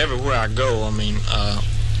started. But everywhere I go, I mean,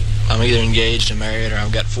 I'm either engaged or married, or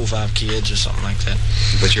I've got 4 or 5 kids or something like that.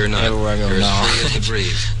 But you're not. Everywhere I go, you're no. as free as the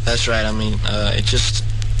breeze. That's right. I mean, it just.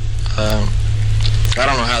 I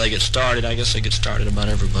don't know how they get started. I guess they get started about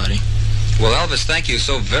everybody. Well, Elvis, thank you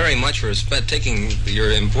so very much for taking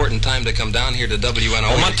your important time to come down here to WNOE.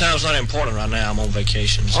 Well, my time's not important right now. I'm on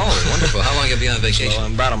vacation. So. Oh, wonderful. How long have you been on vacation? So,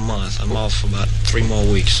 about a month. I'm off for about 3 more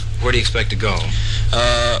weeks. Where do you expect to go?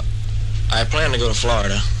 I plan to go to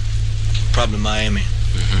Florida, probably Miami.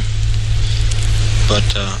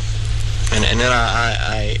 But and then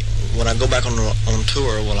I when I go back on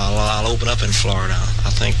tour, well, I'll open up in Florida. I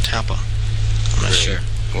think Tampa. I'm not sure.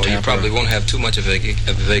 Well, you probably won't have too much of a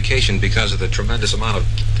vacation because of the tremendous amount of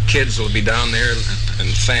kids will be down there and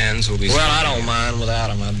fans will be. Well, I don't mind without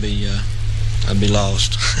them. I'd be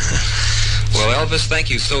lost. Well, Elvis, thank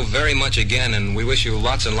you so very much again, and we wish you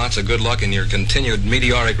lots and lots of good luck in your continued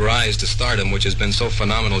meteoric rise to stardom, which has been so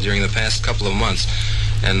phenomenal during the past couple of months.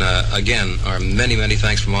 And again, our many, many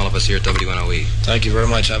thanks from all of us here at WNOE. Thank you very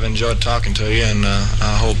much. I've enjoyed talking to you, and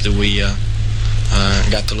I hope that we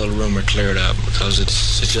got the little rumor cleared up, because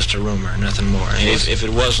it's just a rumor, nothing more. If it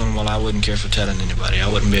wasn't, well, I wouldn't care for telling anybody. I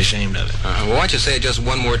wouldn't be ashamed of it. Well, why don't you say it just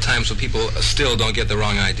one more time so people still don't get the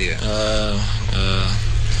wrong idea?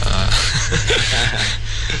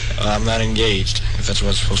 I'm not engaged, if that's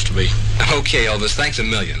what it's supposed to be. Okay, Elvis, thanks a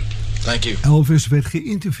million. Thank you. Elvis werd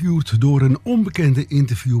geïnterviewd door een onbekende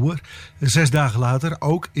interviewer. 6 dagen later,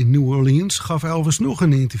 ook in New Orleans, gaf Elvis nog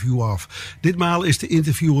een interview af. Ditmaal is de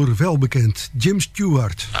interviewer wel bekend, Jim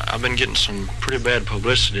Stewart. I've been getting some pretty bad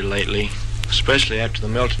publicity lately, especially after the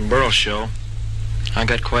Milton Berle show. I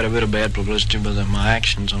got quite a bit of bad publicity with my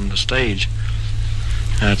actions on the stage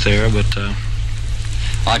out there, but...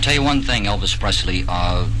 I'll tell you one thing, Elvis Presley.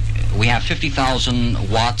 We have 50,000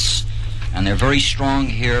 watts, and they're very strong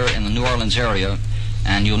here in the New Orleans area,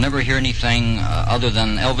 and you'll never hear anything other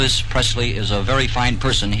than Elvis Presley is a very fine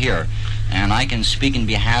person here. And I can speak in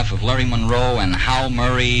behalf of Larry Monroe and Hal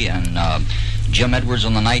Murray and Jim Edwards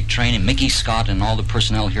on the Night Train and Mickey Scott and all the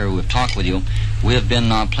personnel here who have talked with you. We have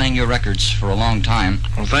been playing your records for a long time.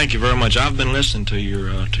 Well, thank you very much. I've been listening to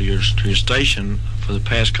your station for the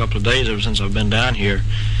past couple of days ever since I've been down here,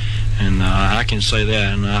 and I can say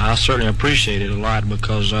that, and I certainly appreciate it a lot,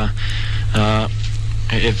 because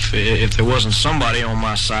if there wasn't somebody on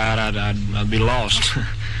my side, I'd be lost. You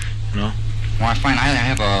know. Well, I find I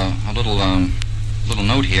have a little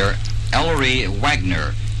note here. Ellery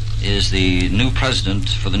Wagner is the new president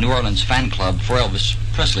for the New Orleans fan club for Elvis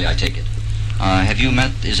Presley, I take it. Have you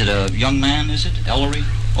met, is it a young man, is it, Ellery?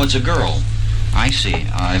 Oh, it's a girl. I see.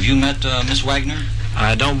 Have you met Miss Wagner?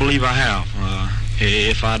 I don't believe I have.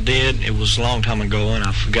 If I did, it was a long time ago, and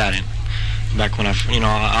I forgot it. Back when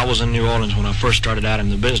I was in New Orleans when I first started out in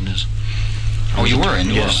the business. Oh, you were in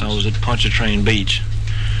New Orleans? Yes, I was at Pontchartrain Beach.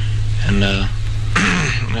 And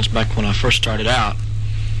that's back when I first started out.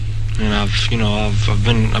 And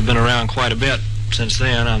I've been around quite a bit since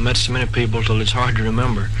then. I've met so many people till it's hard to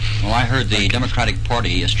remember. Well, I heard the Democratic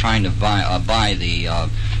Party is trying to buy the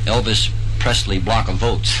Elvis Presley block of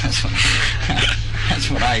votes. That's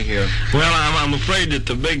what I hear. Well, I'm afraid that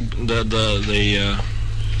the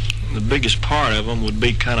biggest part of them would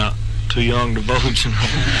be kind of too young to vote. You know?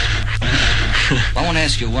 I want to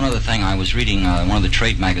ask you one other thing. I was reading one of the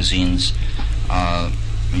trade magazines.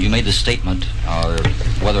 You made the statement,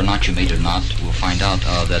 whether or not you made it or not, we'll find out,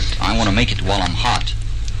 that I want to make it while I'm hot.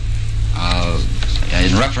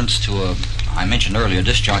 In reference to I mentioned earlier, a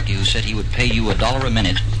disc jockey who said he would pay you $1 a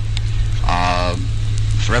minute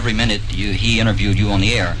for every minute he interviewed you on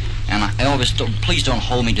the air. And Elvis, please don't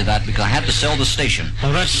hold me to that, because I had to sell the station.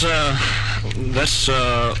 Well, that's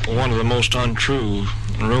one of the most untrue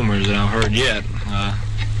rumors that I've heard yet.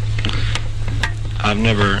 I've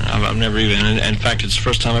never even, in fact, it's the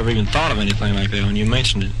first time I've ever even thought of anything like that when you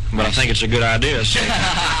mentioned it. But I think it's a good idea. So.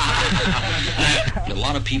 A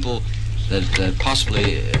lot of people that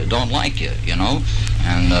possibly don't like you, you know,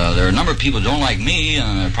 and there are a number of people who don't like me,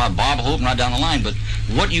 and probably Bob Hope right down the line, but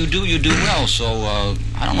what you do well, so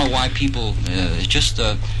I don't know why people, it's just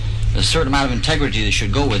a certain amount of integrity that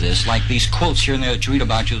should go with this, like these quotes here and there that you read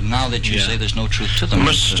about you, now that you say there's no truth to them.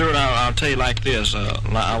 Well, Mr. Stewart, I'll tell you like this,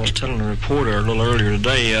 I was telling a reporter a little earlier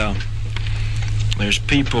today, there's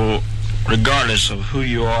people, regardless of who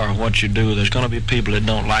you are or what you do, there's going to be people that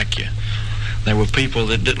don't like you. There were people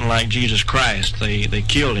that didn't like Jesus Christ. They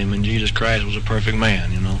killed him, and Jesus Christ was a perfect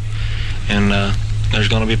man, you know. And there's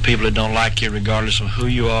going to be people that don't like you regardless of who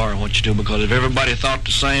you are or what you do, because if everybody thought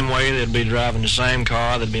the same way, they'd be driving the same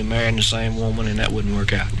car, they'd be marrying the same woman, and that wouldn't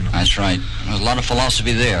work out, you know. That's right. There's a lot of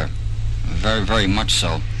philosophy there. Very, very much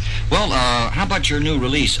so. Well, how about your new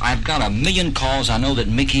release? I've got 1 million calls. I know that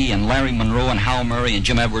Mickey and Larry Monroe and Hal Murray and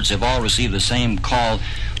Jim Edwards have all received the same call.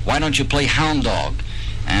 Why don't you play Hound Dog?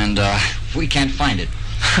 And we can't find it.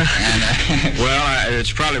 And, well,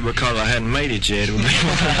 it's probably because I hadn't made it yet.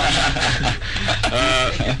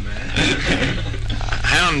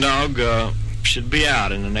 Hound Dog should be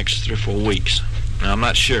out in the next 3 or 4 weeks. Now, I'm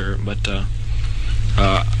not sure, but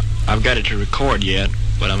I've got it to record yet.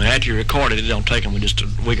 But I mean, after you record it, it don't take them just a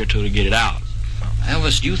week or two to get it out.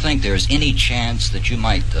 Elvis, do you think there's any chance that you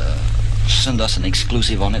might send us an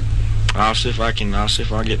exclusive on it? I'll see if I can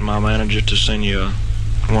get my manager to send you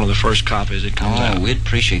one of the first copies that comes out. Oh, we'd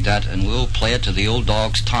appreciate that, and we'll play it to the old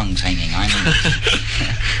dog's tongues hanging.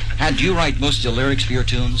 Do you write most of the lyrics for your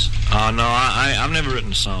tunes? No, I've never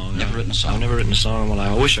written a song. Never written a song? I've never written a song. Well,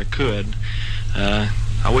 I wish I could. I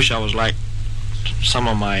wish I was like some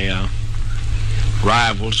of my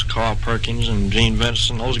rivals, Carl Perkins and Gene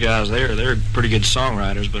Vincent. Those guys, they're pretty good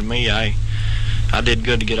songwriters, but me, I I did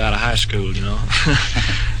good to get out of high school, you know.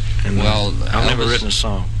 And well, I've never written a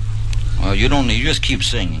song. Well, you don't need. You just keep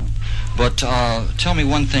singing. But tell me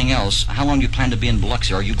one thing else. How long do you plan to be in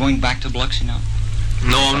Biloxi? Are you going back to Biloxi now?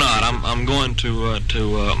 No, I'm not. I'm going to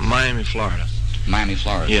Miami, Florida. Miami,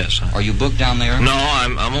 Florida. Yes. Are you booked down there? No,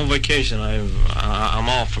 I'm on vacation. I'm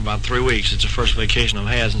off for about 3 weeks. It's the first vacation I've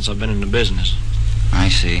had since I've been in the business. I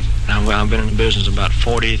see. I've been in the business about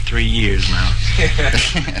 43 years now.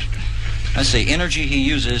 Let's see. Energy he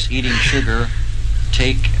uses eating sugar.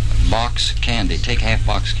 Take box candy. Take half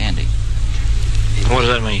box candy. What does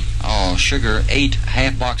that mean? Oh, sugar. 8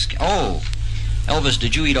 half box. Oh, Elvis,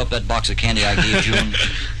 did you eat up that box of candy I gave June?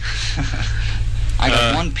 I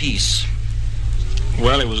got 1 piece.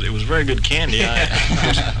 Well, it was very good candy.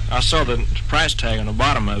 I saw the price tag on the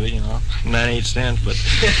bottom of it, 98 cents, but...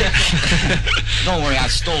 Don't worry, I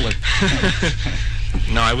stole it.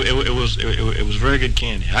 No, it was very good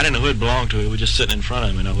candy. I didn't know who it belonged to. It was just sitting in front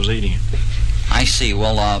of me, and I was eating it. I see.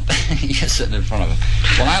 Well, you're sitting in front of him.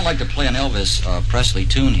 Well, I'd like to play an Elvis Presley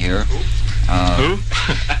tune here. Who?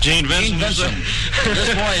 Gene Vincent? Gene Vincent.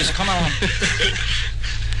 This boy is, come on.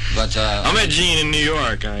 But, I met Gene in New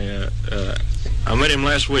York. I met him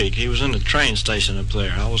last week. He was in the train station up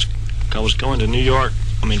there. I was going to New York,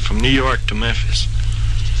 from New York to Memphis.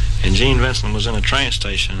 And Gene Vincent was in a train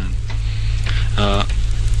station. And, I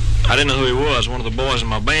didn't know who he was. One of the boys in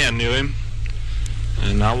my band knew him.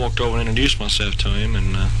 And I walked over and introduced myself to him.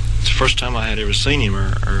 And it's the first time I had ever seen him.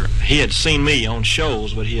 Or he had seen me on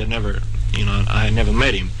shows, but he had never, I had never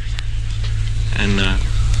met him. And I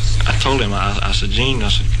told him, I said, Gene, I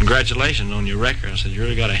said, congratulations on your record. I said, you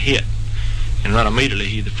really got a hit. And right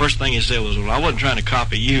immediately, the first thing he said was, well, I wasn't trying to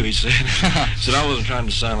copy you, he said. He said, I wasn't trying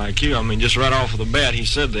to sound like you. Just right off of the bat, he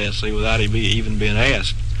said that, see, without even being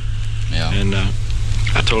asked. Yeah. And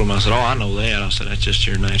I told him, I said, oh, I know that. I said, that's just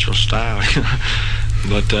your natural style.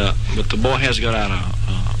 But the boy has got out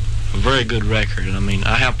a very good record. And,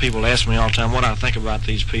 I have people ask me all the time what I think about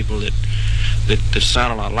these people that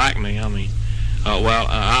sound a lot like me.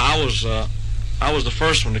 I was the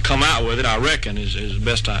first one to come out with it, I reckon, as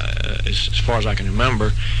best as far as I can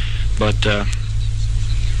remember. But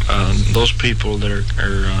those people that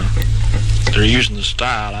are using the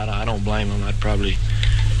style, I don't blame them. I'd probably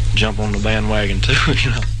jump on the bandwagon too,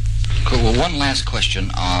 Cool. Well, one last question.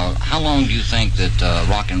 How long do you think that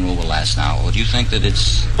rock and roll will last now? Or do you think that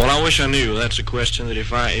it's... Well, I wish I knew. That's a question that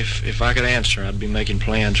if I could answer, I'd be making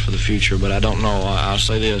plans for the future, but I don't know. I'll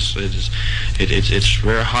say this. It's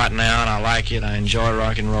very hot now, and I like it. I enjoy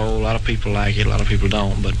rock and roll. A lot of people like it. A lot of people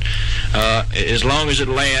don't. But as long as it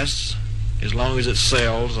lasts, as long as it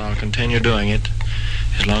sells, I'll continue doing it,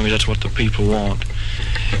 as long as that's what the people want.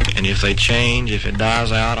 And if they change, if it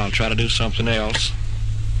dies out, I'll try to do something else.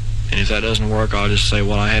 And if that doesn't work, I'll just say,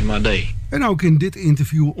 well, I had my day. En ook in dit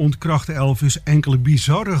interview ontkrachtte Elvis enkele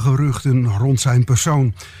bizarre geruchten rond zijn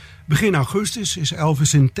persoon. Begin augustus is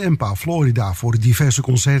Elvis in Tampa, Florida, voor diverse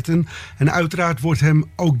concerten. En uiteraard wordt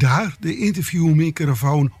hem ook daar de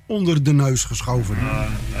interviewmicrofoon onder de neus geschoven.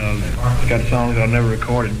 It's got songs I've never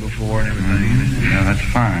recorded before and everything. Yeah, that's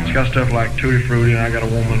fine. It's got stuff like Tutti Frutti and I Got a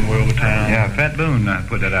Woman Will of Town. Yeah, Fat Boone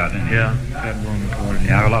put that out, didn't he? Yeah, Fat Boone recorded it.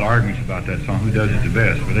 Yeah, I have a lot of arguments about that song, who does it the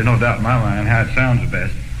best. But there's no doubt in my mind how it sounds the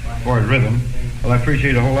best. As far as rhythm, well, I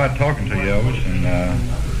appreciate a whole lot talking to you, Elvis, and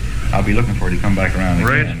I'll be looking for you to come back around again.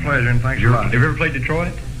 Ray, it's a pleasure, and thanks a lot. Have you ever played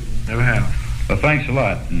Detroit? Never have. Well, thanks a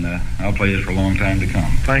lot, and I'll play this for a long time to come.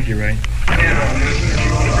 Thank you, Ray.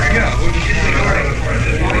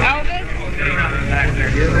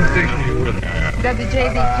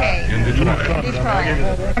 WJBK. In Detroit.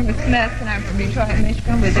 Detroit. I'm Smith, and I'm from Detroit,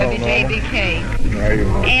 Michigan, with WJBK.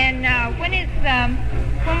 And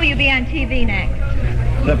when will you be on TV next?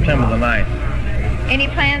 September the 9th. Any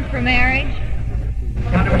plans for marriage?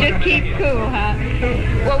 Just keep cool, huh?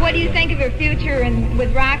 Well, what do you think of your future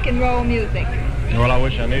with rock and roll music? Well, I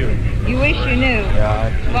wish I knew. You wish you knew?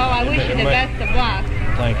 Yeah. Well, I wish you the best of luck.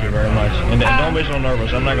 Thank you very much. And don't be so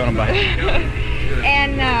nervous. I'm not going to bite.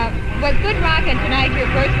 And was Good Rockin' Tonight your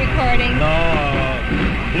first recording? No,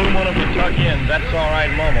 Blue Moon of Kentucky and That's All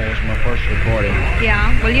Right Mama was my first recording.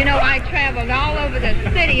 Yeah. Well, I traveled all over the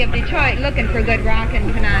city of Detroit looking for Good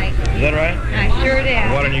Rockin' Tonight. Is that right? I sure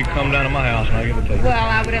did. Why don't you come down to my house and I'll give it to you? Well,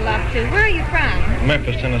 I would have loved to. Where are you from?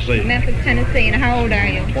 Memphis, Tennessee. Memphis, Tennessee. And how old are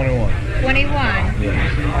you? 21. 21?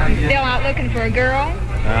 Yeah. You still out looking for a girl?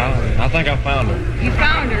 I think I found her. You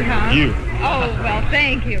found her, huh? You. Oh, well,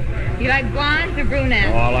 thank you. You like blondes or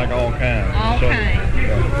brunettes? Oh, I like all kinds. All kinds.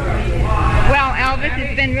 Yeah. Well, Elvis,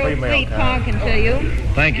 it's been real sweet talking to you.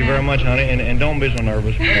 Thank you very much, honey, and don't be so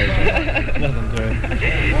nervous. Nothing to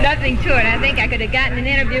it. Nothing to it. I think I could have gotten an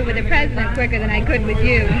interview with the president quicker than I could with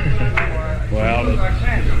you. Well,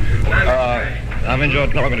 I've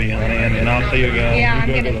enjoyed talking to you, honey, and I'll see you again. Yeah, I'm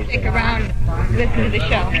going to stick around and listen to the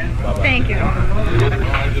show. Thank you.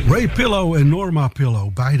 Ray Pillow en Norma Pillow,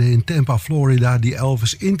 beide in Tampa, Florida, die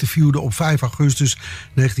Elvis interviewden op 5 augustus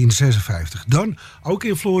 1956. Dan, ook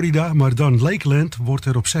in Florida, maar dan Lakeland, wordt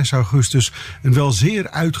er op 6 augustus een wel zeer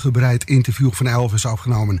uitgebreid interview van Elvis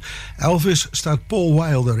afgenomen. Elvis staat Paul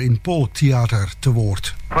Wilder in Polk Theater te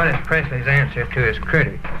woord. What is Presley's answer to his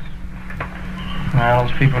critics? Well,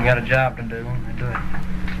 those people got a job to do, and they do it.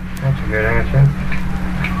 That's a good answer.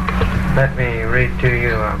 Let me read to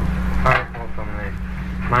you an article from the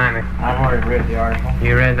Miami. I've already read the article.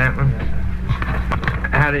 You read that one? Yes, sir.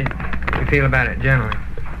 How did you feel about it generally?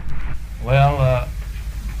 Well,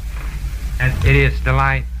 At Idiot's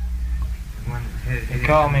Delight. he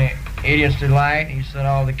called me Idiot's Delight. He said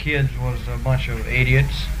all the kids was a bunch of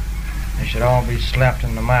idiots. They should all be slapped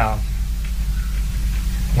in the mouth.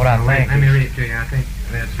 What I think Let me read it to you. I think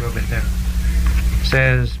that's a little bit different. It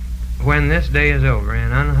says, when this day is over,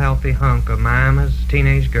 an unhealthy hunk of Miami's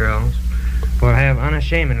teenage girls will have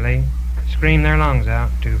unashamedly screamed their lungs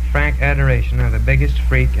out to frank adoration of the biggest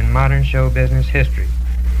freak in modern show business history.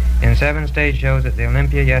 In 7 stage shows at the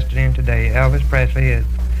Olympia yesterday and today, Elvis Presley is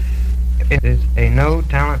a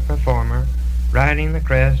no-talent performer riding the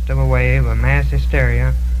crest of a wave of mass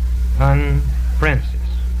hysteria on premises.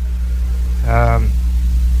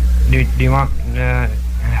 Do you want,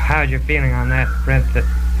 how's your feeling on that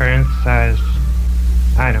parenthesized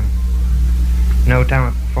item? No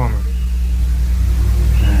talent performer.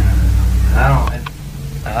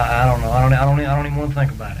 I don't know. I don't even want to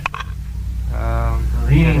think about it.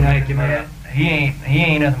 He ain't nothing but he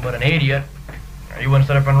ain't nothing but an idiot. He wouldn't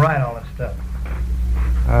sit up and write all that stuff.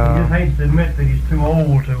 He just hates to admit that he's too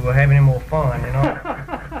old to have any more fun, you know.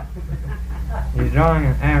 He's drawing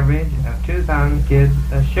an average of 2,000 kids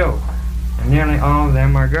a show, and nearly all of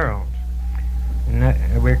them are girls.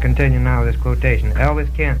 And we're continuing now with this quotation.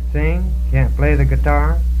 Elvis can't sing, can't play the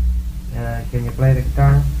guitar. Can you play the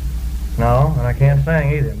guitar? No, and I can't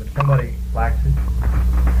sing either, but somebody likes it.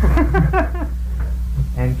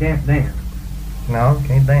 And can't dance. No,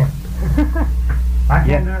 can't dance.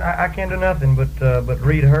 I can't do nothing but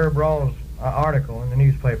read Herb Raw's article in the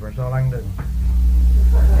newspaper. That's all I can do.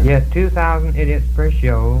 Yet 2,000 idiots per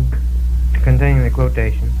show, continuing the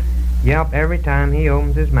quotation, yelp every time he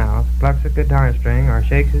opens his mouth, plucks a guitar string, or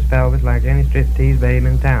shakes his pelvis like any striptease babe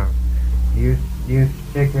in town. You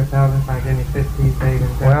shake your pelvis like any striptease babe in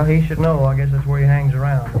town? Well, he should know. I guess that's where he hangs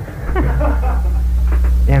around.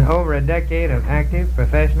 In over a decade of active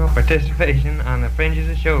professional participation on the fringes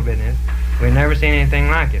of show business, we've never seen anything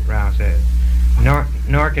like it, Rao says.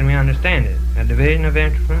 Nor can we understand it. A division of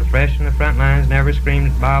instruments fresh from the front lines never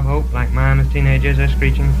screamed at Bob Hope like Miami's teenagers are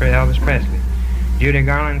screeching for Elvis Presley. Judy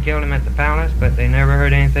Garland killed him at the Palace, but they never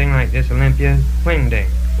heard anything like this Olympia swing ding.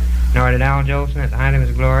 Nor did Al Jolson at the height of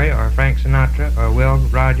his glory, or Frank Sinatra, or Will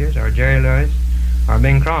Rogers, or Jerry Lewis, or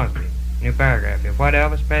Bing Crosby. New paragraph. If what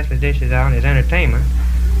Elvis Presley dishes out is entertainment,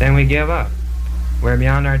 then we give up. We're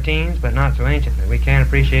beyond our teens, but not so ancient that we can't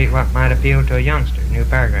appreciate what might appeal to a youngster. New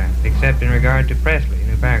paragraph. Except in regard to Presley.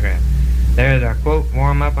 New paragraph. There is our, quote,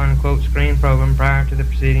 warm-up, unquote, screen program prior to the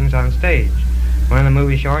proceedings on stage. One of the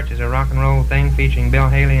movie shorts is a rock and roll thing featuring Bill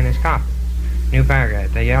Haley and his cops. New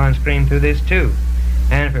paragraph. They yell and scream through this, too.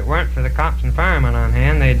 And if it weren't for the cops and firemen on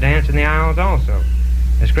hand, they'd dance in the aisles also.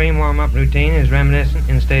 The screen warm-up routine is reminiscent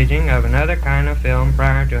in staging of another kind of film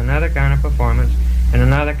prior to another kind of performance in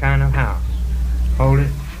another kind of house. Hold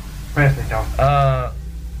it. Presley talk.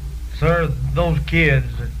 Sir, those kids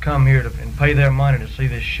that come here and pay their money to see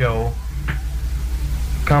this show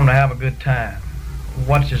come to have a good time.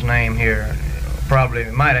 What's his name here? Probably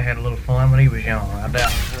might have had a little fun when he was young. I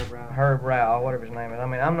doubt. Herb Rao, whatever his name is. I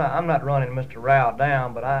mean, I'm not running Mr. Rao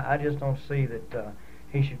down, but I just don't see that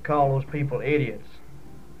he should call those people idiots,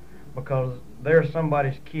 because they're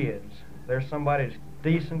somebody's kids. They're somebody's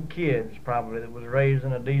decent kids, probably, that was raised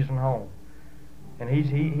in a decent home. And he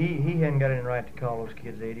hadn't got any right to call those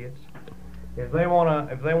kids idiots. If they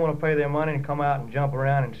wanna pay their money and come out and jump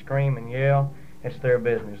around and scream and yell, it's their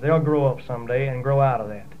business. They'll grow up someday and grow out of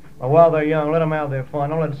that. But while they're young, let them have their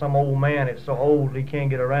fun. Don't let some old man that's so old he can't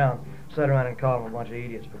get around sit around and call them a bunch of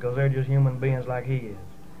idiots, because they're just human beings like he is.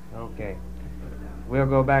 Okay. We'll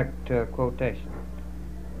go back to a quotation.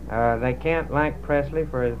 They can't like Presley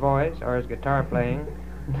for his voice or his guitar playing,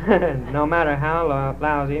 no matter how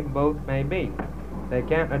lousy both may be. They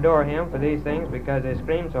can't adore him for these things because they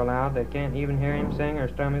scream so loud they can't even hear him sing or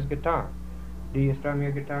strum his guitar. Do you strum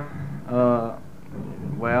your guitar?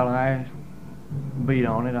 Well, I beat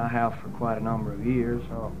on it. I have for quite a number of years.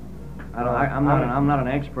 So I'm not an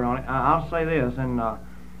expert on it. I'll say this, and I'd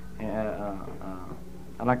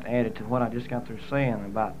like to add it to what I just got through saying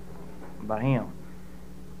about him.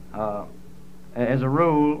 As a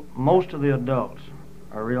rule, most of the adults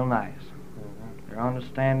are real nice. They're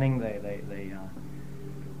understanding.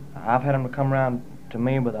 I've had them to come around to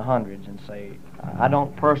me with the hundreds and say, I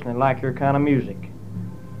don't personally like your kind of music,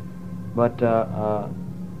 but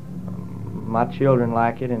my children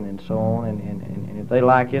like it, and so on, and if they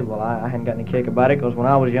like it, well, I hadn't got any kick about it, because when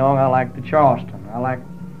I was young, I liked the Charleston, I liked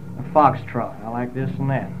the Foxtrot, I like this and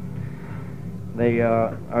that.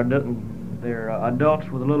 They're adults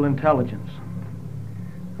with a little intelligence.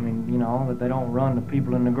 I mean, you know, that they don't run the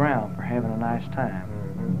people in the ground for having a nice time.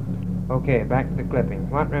 Okay, back to the clipping.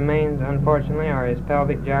 What remains, unfortunately, are his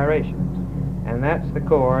pelvic gyrations, and that's the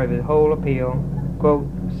core of his whole appeal, quote,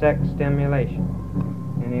 sex stimulation.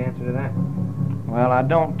 Any answer to that? Well, I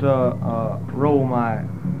don't roll my,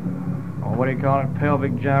 what do you call it,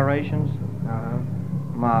 pelvic gyrations.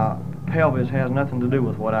 My pelvis has nothing to do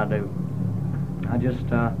with what I do. I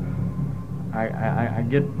just, I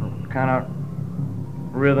get kind of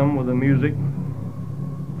rhythm with the music.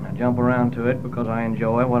 I jump around to it because I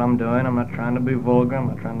enjoy what I'm doing. I'm not trying to be vulgar. I'm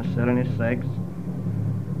not trying to sell any sex.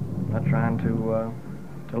 I'm not trying to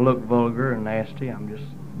look vulgar and nasty. I'm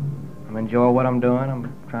enjoying what I'm doing.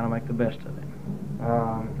 I'm trying to make the best of it.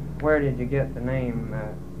 Where did you get the name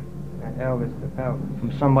Elvis the Pelvis?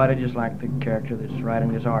 From somebody just like the character that's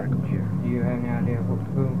writing this article here. Do you have any idea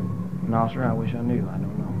who? No, sir, I wish I knew. I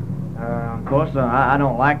don't know. Of course, I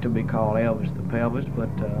don't like to be called Elvis the Pelvis, but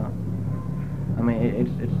I mean,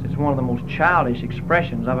 it's one of the most childish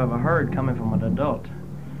expressions I've ever heard coming from an adult.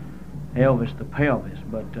 Elvis the Pelvis,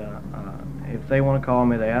 but if they want to call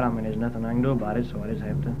me that, I mean, there's nothing I can do about it, so I just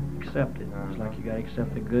have to accept it. It's like you got to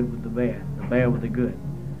accept the good with the bad with the good.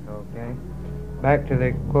 Okay. Back to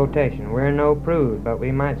the quotation. We're no prude, but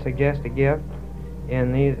we might suggest a gift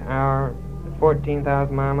in these our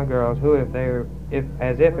 14,000-mile girls who,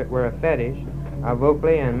 as if it were a fetish, are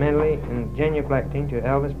vocally and mentally genuflecting to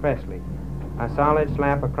Elvis Presley. A solid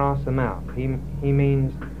slap across the mouth. He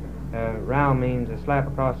means, Rao means a slap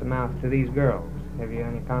across the mouth to these girls. Have you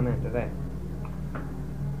any comment to that?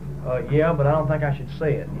 Yeah, but I don't think I should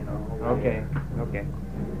say it, you know. Okay.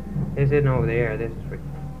 This isn't over the air. This is for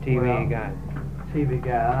TV guys. TV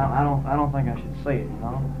guy. I don't think I should say it, you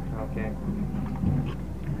know. Okay.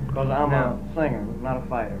 Because I'm a singer, not a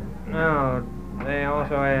fighter. No, they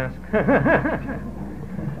also ask.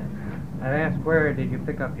 I asked, where did you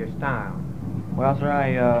pick up your style? Well, sir,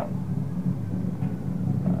 I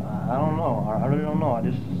don't know. I really don't know. I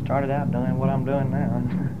just started out doing what I'm doing now.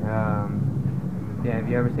 Yeah, have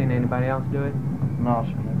you ever seen anybody else do it? No,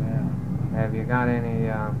 sir, never have. Have you got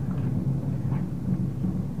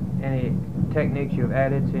any techniques you've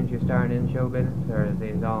added since you started in show business, or is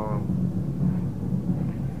these all?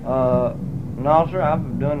 No, sir, I've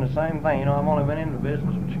been doing the same thing. You know, I've only been in the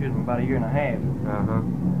business, about a year and a half.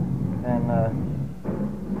 And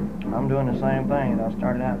I'm doing the same thing that I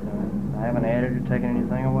started out doing. I haven't added or taken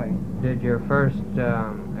anything away. Did your first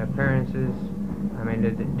appearances,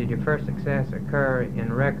 did your first success occur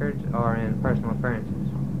in records or in personal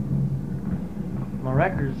appearances? My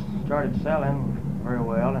records started selling very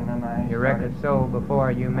well, and then Your records sold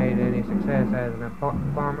before you made any success as a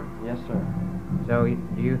performer? Yes, sir. So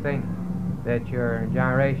do you think that your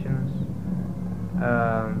gyrations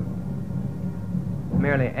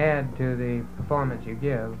merely add to the performance you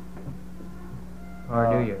give, or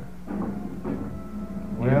do you?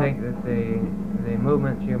 Do you think that the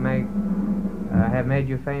movements you make have made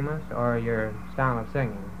you famous, or your style of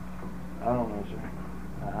singing? I don't know, sir.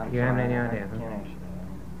 You haven't any idea? I can't answer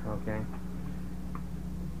that. Okay.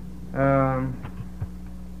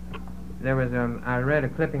 There was I read a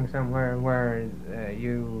clipping somewhere where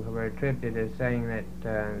you were attributed as saying that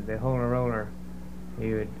the Holy Roller,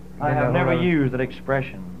 I have never used that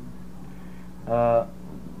expression.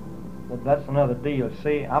 But that's another deal.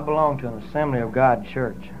 See, I belong to an Assembly of God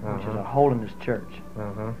church, which is a holiness church.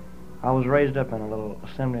 I was raised up in a little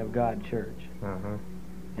Assembly of God church.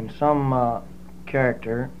 And some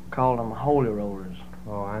character called them Holy Rollers.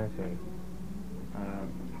 Oh, I see.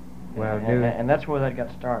 And that's where that got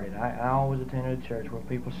started. I always attended a church where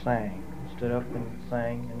people sang, stood up and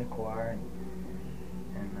sang in the choir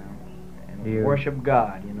and worship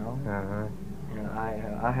God, you know. And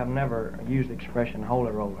I have never used the expression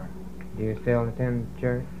Holy Roller. Do you still attend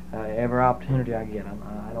church? every opportunity I get.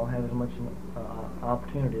 I don't have as much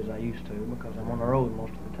opportunity as I used to because I'm on the road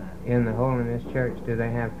most of the time. In the Holiness Church, do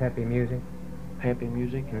they have peppy music? Peppy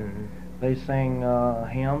music? Mm-hmm. They sing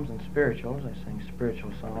hymns and spirituals. They sing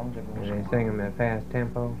spiritual songs. Do they sing them at fast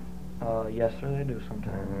tempo? Yes, sir, they do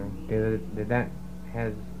sometimes.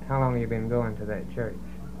 How long have you been going to that church?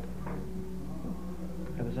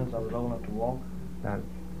 Ever since I was old enough to walk. About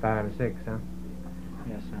 5 or 6, huh?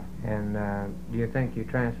 Yes, sir. And do you think you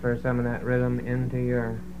transfer some of that rhythm into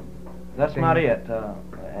your... That's not it.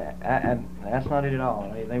 That's not it at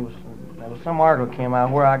all. There was some article came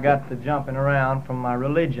out where I got the jumping around from my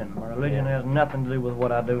religion. My religion has nothing to do with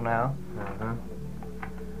what I do now.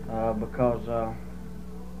 Because the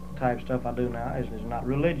type of stuff I do now is not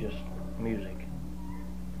religious music.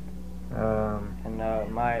 And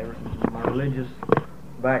my religious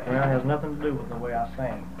background has nothing to do with the way I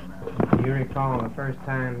sing. Do you recall the first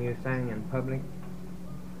time you sang in public?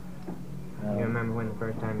 Do you remember when the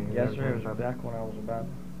first time you Yes, sang sir. It in was public? back when I was about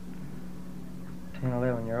 10,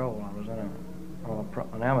 11 years old. I was on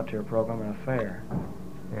an amateur program in a fair.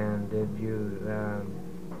 And did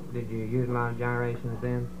you use a lot of gyrations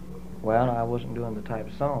then? Well, I wasn't doing the type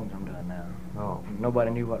of songs I'm doing now. Oh.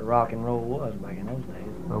 Nobody knew what rock and roll was back in those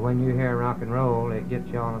days. Well, when you hear rock and roll, it gets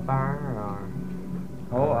you on a fire, or?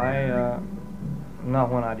 Oh,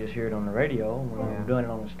 not when I just hear it on the radio. When I'm doing it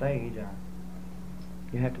on the stage,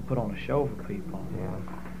 you have to put on a show for people.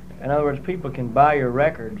 Yeah. In other words, people can buy your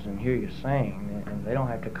records and hear you sing, and they don't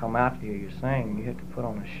have to come out to hear you sing. You have to put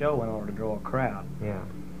on a show in order to draw a crowd. Yeah.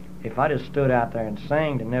 If I just stood out there and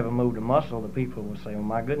sang and never moved a muscle, the people would say, well,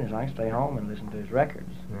 my goodness, I can stay home and listen to his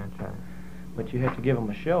records. That's right. But you have to give them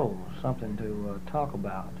a show, something to talk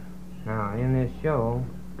about. Now, in this show,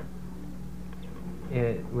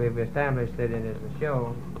 we've established that it is a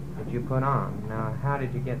show that you put on. Now, how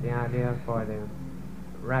did you get the idea for the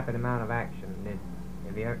rapid amount of action?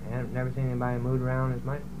 Have you never seen anybody move around as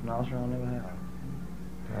much? No, sir, I never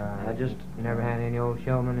have. You never had any old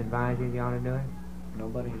showman advise you ought to do it?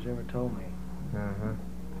 Nobody has ever told me.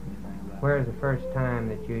 Where is the first time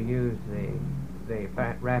that you used the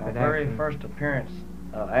rapid My very action? first appearance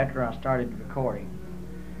after I started recording.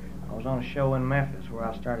 I was on a show in Memphis where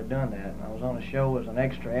I started doing that. And I was on a show as an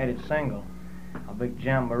extra added single, a big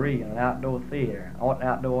jamboree in an outdoor theater,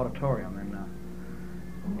 outdoor auditorium,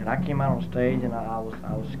 and I came out on stage and I was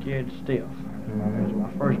scared stiff. It was my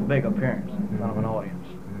first big appearance in front of an audience.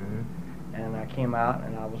 And I came out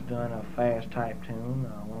and I was doing a fast type tune,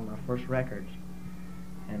 one of my first records,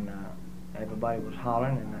 and everybody was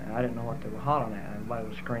hollering, and I didn't know what they were hollering at. Everybody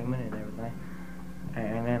was screaming and everything.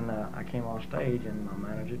 And then I came on stage, and my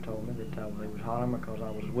manager told me that they was hollering because I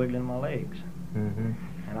was wiggling my legs.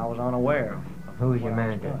 And I was unaware of Who was what your I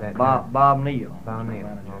was manager? doing. Bob Neal. Bob Neal,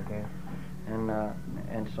 okay.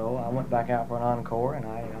 And so I went back out for an encore, and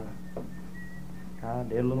I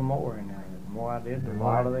did a little more, and the more I did, the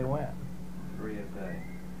wilder they went. 3 a day.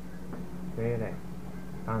 3 a day.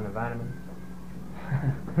 On the vitamins?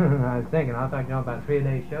 I was thinking, I thought you know about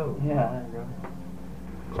 3-a-day shows. Yeah.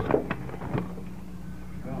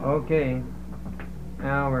 Okay.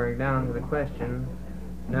 Now we're down to the question.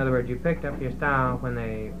 In other words, you picked up your style when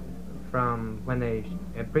they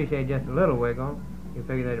appreciate just a little wiggle. You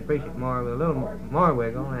figured they'd appreciate more with a little more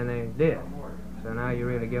wiggle, and they did. So now you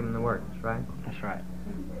really give them the works, right? That's right.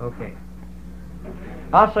 Okay.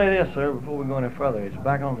 I'll say this, sir, before we go any further. It's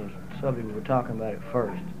back on the subject we were talking about at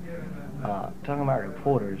first. Talking about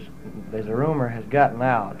reporters, there's a rumor has gotten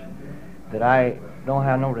out that I don't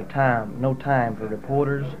have no time for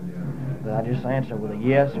reporters, that I just answer with a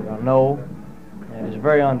yes or a no, and it's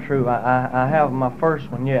very untrue. I have my first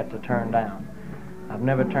one yet to turn down. I've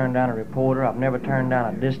never turned down a reporter. I've never turned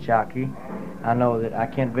down a disc jockey. I know that I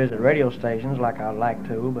can't visit radio stations like I'd like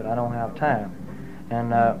to, but I don't have time.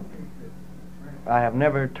 And I have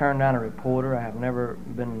never turned down a reporter. I have never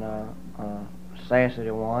been sassy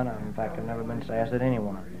to one. In fact, I've never been sassy to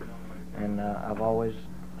anyone. And I've always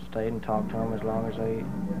stayed and talked to them as long as they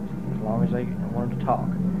wanted to talk.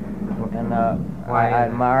 And I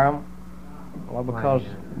admire them. Well, because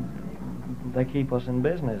they keep us in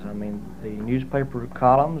business. I mean, the newspaper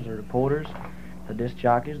columns, the reporters, the disc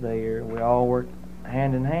jockeys, we all work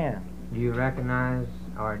hand in hand. Do you recognize,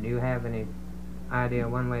 or do you have any idea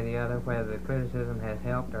one way or the other whether the criticism has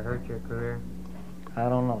helped or hurt your career? I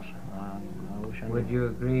don't know, sir. I wish I knew. Would you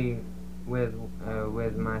agree with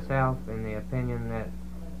myself in the opinion that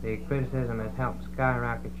the criticism has helped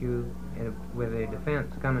skyrocket you with the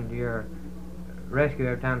defense coming to your rescue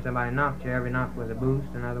every time somebody knocked you? Every knock was a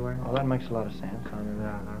boost, in other words? Well, that makes a lot of sense.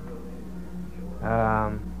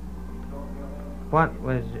 What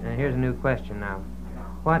was, and here's a new question now.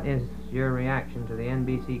 What is your reaction to the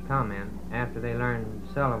NBC comment after they learned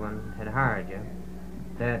Sullivan had hired you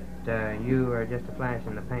that you are just a flash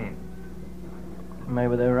in the pan?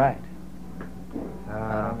 Maybe they're right.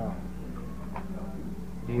 I don't know.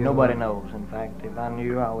 Nobody knows. In fact, if I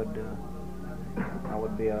knew, I would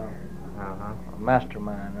be a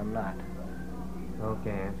mastermind. I'm not.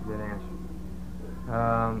 Okay, that's a good answer.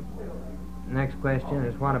 Next question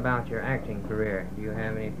is, what about your acting career? Do you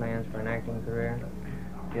have any plans for an acting career?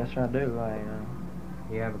 Yes, I do.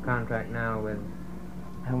 You have a contract now with...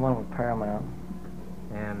 I have one with Paramount.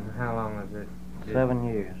 And how long is it? 7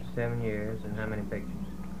 years. 7 years, and how many pictures?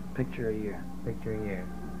 Picture a year. Picture a year.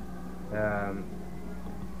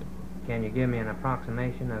 Can you give me an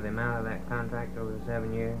approximation of the amount of that contract over the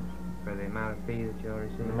 7 years for the amount of fee that you'll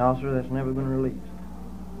receive? No, sir, that's never been released.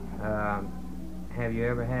 Have you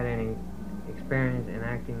ever had any experience in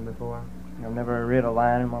acting before? I've never read a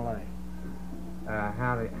line in my life.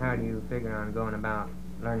 How do you figure on going about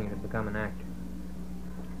learning to become an actor?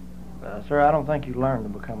 Sir, I don't think you learn to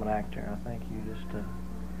become an actor. I think you just,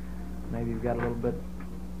 maybe you've got a little bit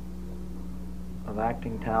of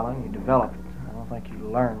acting talent, you develop it. I don't think you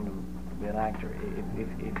learn to be an actor.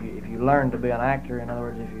 If you learn to be an actor, in other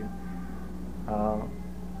words, if you,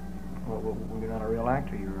 you're not a real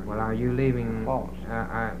actor, Well, are you leaving, false.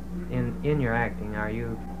 in your acting, are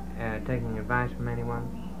you taking advice from anyone?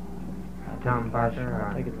 Tom Parker?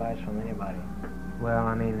 I take advice from anybody. Well,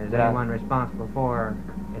 I mean, is anyone responsible for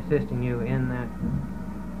assisting you in that?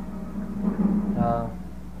 Well,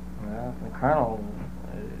 the Colonel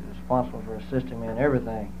is responsible for assisting me in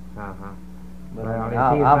everything. But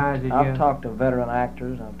well, I've talked to veteran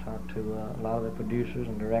actors. I've talked to a lot of the producers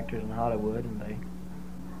and directors in Hollywood, and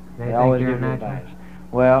they always give me advice.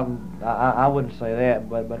 Well, I wouldn't say that,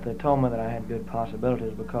 but they told me that I had good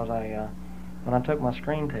possibilities because when I took my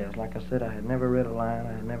screen test, like I said, I had never read a line,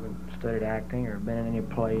 I had never studied acting or been in any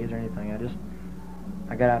plays or anything.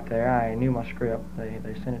 I got out there, I knew my script.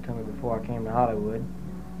 They sent it to me before I came to Hollywood.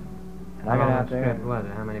 And I got out there. How long was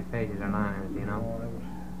it? How many pages or lines, do you know? It was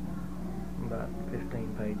about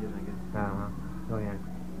 15 pages, I guess. Go ahead.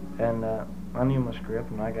 And I knew my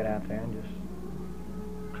script, and I got out there and just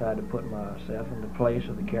tried to put myself in the place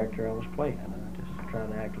of the character I was playing. I just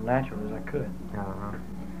tried to act as natural as I could.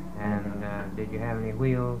 And did you have any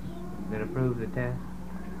wheels that approved the test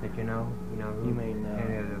that you know? You mean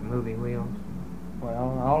any of the movie wheels?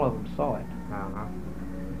 Well, all of them saw it.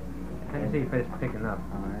 Let me see if it's picking up.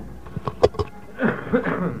 All right.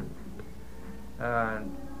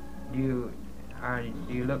 Do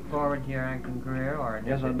you look forward to your acting career, or?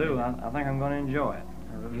 Yes, I do. I think I'm going to enjoy it.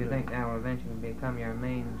 Do you think that will eventually become your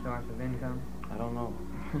main source of income? I don't know.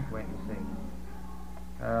 Wait and see.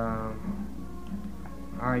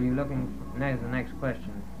 Are you looking? There's the next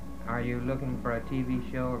question. Are you looking for a TV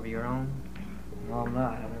show of your own? No, I'm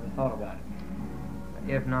not. I've never thought about it.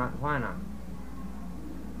 If not, why not?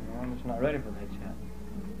 Well, I'm just not ready for that yet.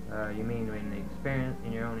 You mean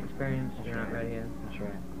in your own experience, That's you're right. not ready yet? That's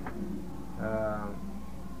right.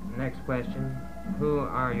 Next question. Who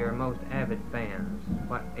are your most avid fans?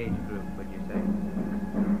 What age group would you say?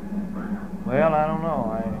 Well, I don't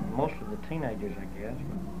know. Most of the teenagers, I guess.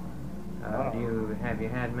 Have you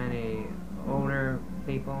had many older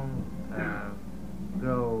people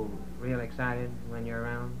grow real excited when you're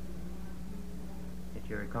around? That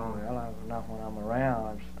you recall? Well, not when I'm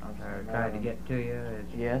around. I've tried to get to you.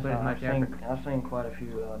 Yes, I've seen quite a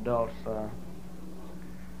few adults.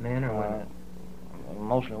 Men or women?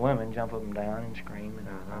 Mostly women jump up and down and scream.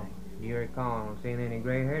 Do you recall seeing any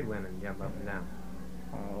gray-haired women jump up and down?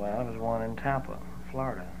 Well, there was one in Tampa,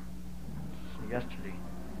 Florida, yesterday.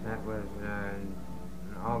 That was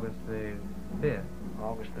August the 5th.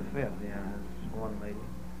 August the 5th, yeah. There was one lady.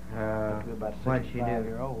 About What'd she do?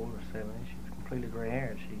 65-year-old or 70. She was completely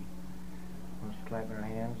gray-haired. She was clapping her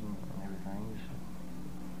hands and everything.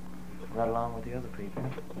 Just right along with the other people.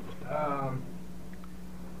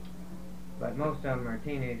 But most of them are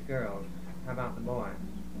teenage girls. How about the boys?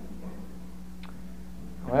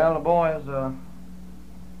 Well, the boys,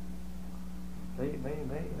 they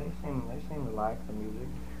seem to like the music.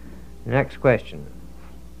 Next question.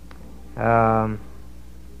 How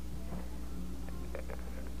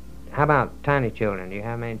about tiny children? Do you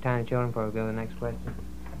have many tiny children before we go to the next question?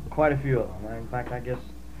 Quite a few of them. In fact, I guess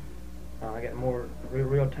I get more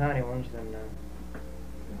real tiny ones than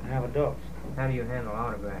I have adults. How do you handle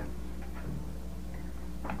autographs?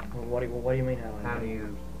 Well, what do you mean how do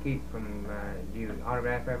you keep from, do you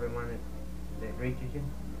autograph everyone that reaches you?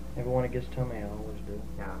 Everyone that gets to me, I always do.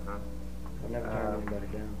 I've never turned anybody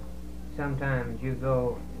down. Sometimes you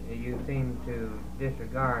seem to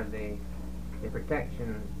disregard the the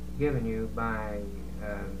protection given you by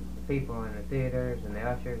people in the theaters and the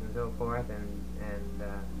ushers and so forth, and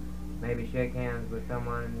maybe shake hands with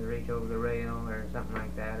someone, reach over the rail or something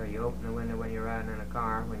like that, or you open the window when you're riding in a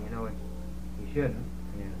car when you know you shouldn't.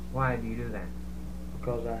 Yes. Why do you do that?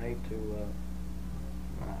 Because I hate to,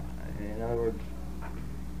 in other words,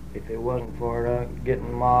 if it wasn't for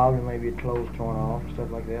getting mobbed and maybe clothes torn off and stuff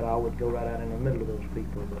like that, I would go right out in the middle of those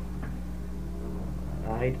people. But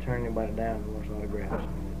I hate to turn anybody down who wants autographs,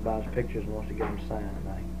 and buys pictures and wants to get them signed.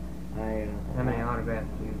 How many autographs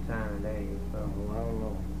do you sign a day? I don't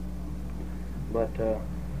know. But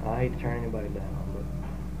I hate to turn anybody down.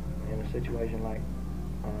 But in a situation like,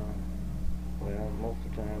 most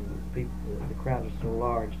of the time the crowds are so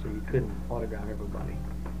large, so you couldn't autograph everybody.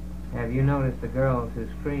 Have you noticed the girls who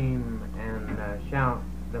scream and shout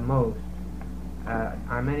the most?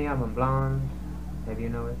 Are many of them blondes? Have you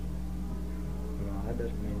noticed? No, that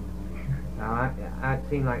doesn't mean anything. Now, it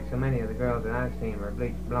seemed like so many of the girls that I've seen were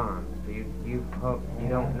bleached blondes. Do you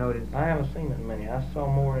don't notice? I haven't seen that many. I saw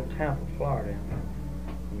more in Tampa, Florida,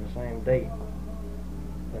 in the same date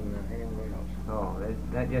than anywhere else. Oh,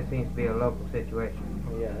 that just seems to be a local situation.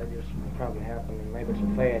 Yeah, that just probably happened, and maybe it's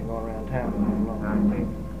a fad going around Tampa. I don't know. I see.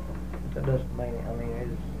 That doesn't mean it. I mean,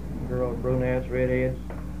 it's girls, brunettes, redheads,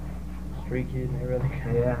 streaky, and everything.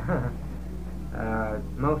 Yeah.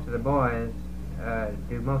 Most of the boys,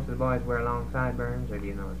 do most of the boys wear long sideburns, or do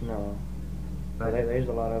you notice? No. But there's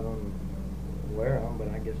a lot of them wear them, but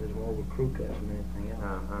I guess it's more with crew cuts than anything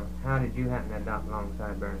else. How did you happen to adopt long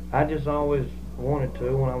sideburns? I just always wanted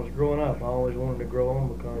to. When I was growing up, I always wanted to grow them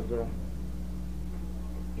because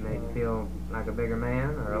made you feel like a bigger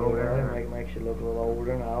man or older? It makes you look a little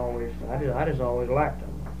older, and I just always liked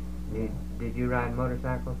them. Did you ride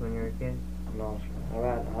motorcycles when you were a kid? No, sir.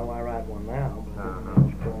 I ride one now, but I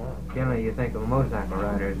was growing up. Generally, you think of a motorcycle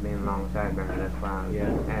rider as being long sideburns. That's why I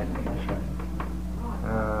was asking. That's right.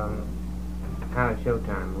 How's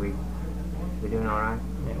showtime? We doing all right?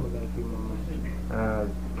 Yeah, we got a few more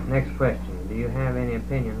minutes. Next question. Do you have any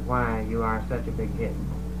opinion why you are such a big hit?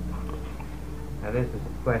 Now, this is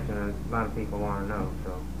a question that a lot of people want to know,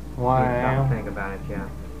 so why I am? Think about it, yeah.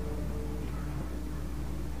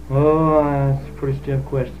 Oh, it's a pretty stiff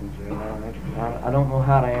question, sir. I don't know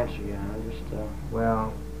how to answer you.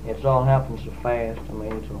 Well, it's all happened so fast. I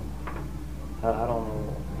mean, so I don't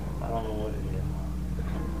know what it is.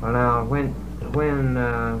 Well, now,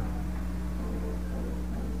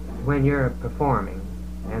 when you're performing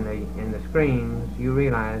and in the screams, you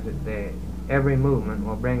realize that every movement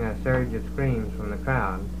will bring a surge of screams from the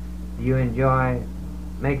crowd. Do you enjoy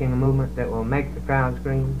making a movement that will make the crowd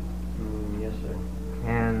scream? Yes, sir.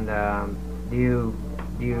 And do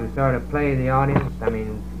you sort of play the audience? I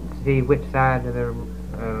mean, see which side of the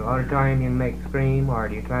auditorium you can make scream, or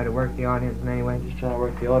do you try to work the audience in any way? Just trying to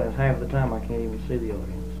work the audience. Half the time I can't even see the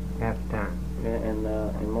audience. Half the time. And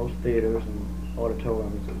in most theaters and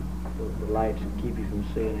auditoriums, the lights keep you from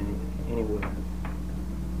seeing anywhere.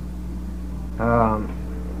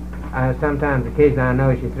 Sometimes occasionally I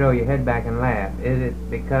notice you throw your head back and laugh. Is it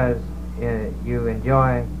because you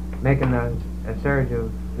enjoy making a surge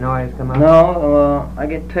of noise come up? No, I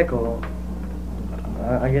get tickled.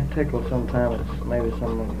 I get tickled sometimes. Maybe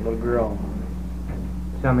some little girl.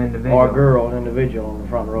 Some individual. Or an individual on the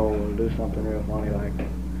front row will do something real funny, like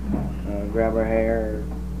grab her hair or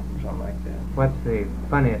something like that. What's the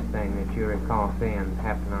funniest thing that you recall seeing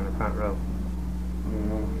happen on the front row?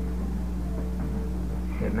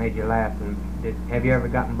 It made you laugh. And have you ever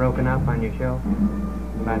gotten broken up on your show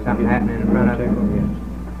by something happening in front of you? Yes.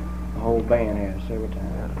 The whole band has several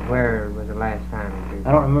times. Where was the last time?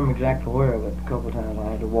 I don't remember exactly where, but a couple of times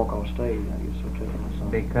I had to walk off stage. I get so tickled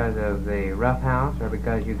myself. Because of the rough house, or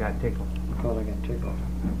because you got tickled? Because I got tickled.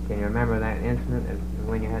 Can you remember that incident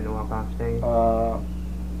when you had to walk off stage?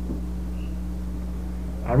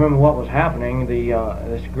 I remember what was happening.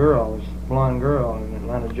 This blonde girl in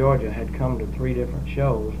Atlanta, Georgia, had come to 3 different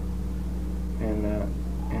shows, and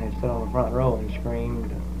had sat on the front row and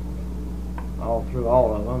screamed all through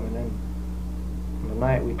all of them. And then the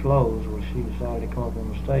night we closed, she decided to come up on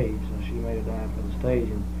the stage, so she made a dive for the stage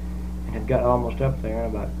and had got almost up there,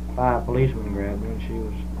 and about 5 policemen grabbed her, and she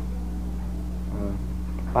was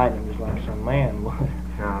fighting him just like some man would.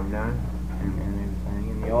 And everything,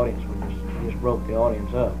 and the audience just broke the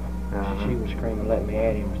audience up. She was screaming, "Let me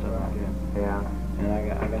at him," and stuff like that. Yeah. And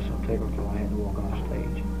I got so tickled till I had to walk off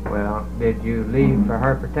stage. Well, did you leave for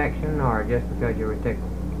her protection, or just because you were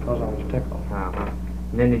tickled? Because I was tickled.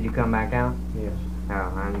 And then did you come back out? Yes.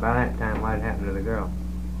 And by that time, what had happened to the girl?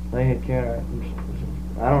 They had carried her.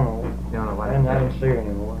 I don't know. You don't know what I didn't see her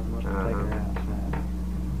anymore. I must have taken her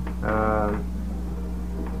outside.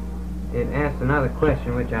 it asks another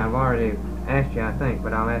question, which I've already asked you, I think,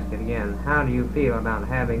 but I'll ask it again. How do you feel about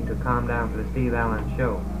having to calm down for the Steve Allen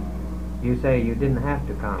show? You say you didn't have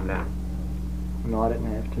to calm down. No, I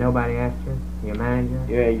didn't have to. Nobody asked you? Your manager?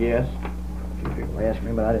 Yeah, yes. A few people asked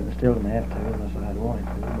me, but I still didn't have to unless I had wanted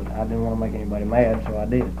to. But I didn't want to make anybody mad, so I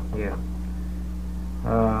did. Yeah.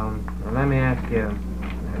 Well, let me ask you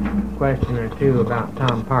a question or two about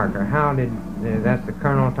Tom Parker. How did, that's the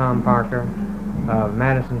Colonel Tom Parker of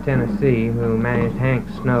Madison, Tennessee, who managed Hank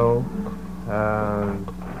Snow,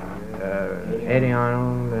 Eddie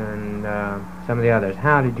Arnold, and some of the others.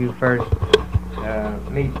 How did you first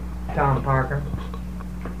meet Tom Parker?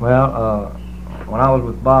 Well, when I was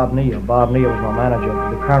with Bob Neal was my manager.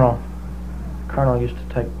 The Colonel used to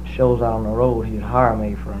take shows out on the road. He'd hire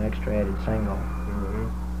me for an extra added single.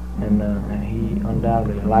 And he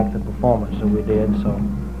undoubtedly liked the performance that we did, so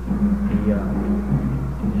he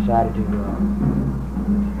decided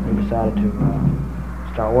to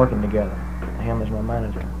start working together. Him as my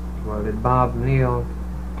manager. Well, did Bob Neal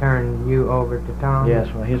turn you over to Tom?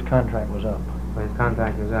 Yes, well, his contract was up. Well, his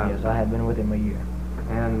contract was up? Yes, I had been with him a year.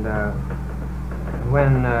 And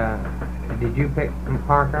when did you pick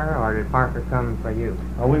Parker, or did Parker come for you?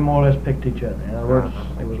 Oh, we more or less picked each other. In other words,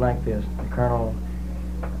 it was like this. The Colonel,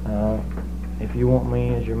 if you want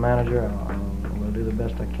me as your manager, we'll do the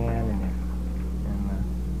best I can. And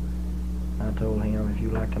I told him, if you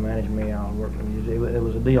like to manage me, I'll work with you. It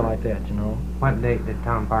was a deal like that, you know. What date did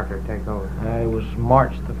Tom Parker take over? It was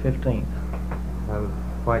March the 15th. Of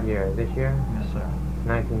what year? This year? Yes, sir.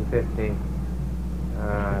 1956.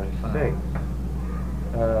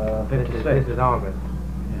 56. This is August.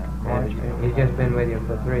 Yeah. He's just been with you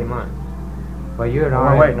for 3 months. Well, you had Oh,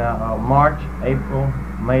 already... wait now. March, April,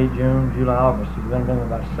 May, June, July, August. He's been with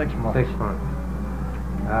about 6 months. 6 months.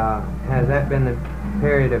 Has that been the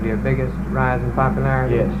period of your biggest rise in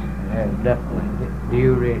popularity? Yes, definitely. Do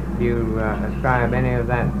you ascribe any of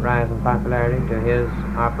that rise in popularity to his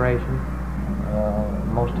operation?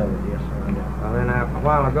 Most of it, yes, sir. Yeah. Well, then a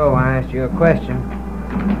while ago I asked you a question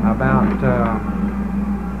about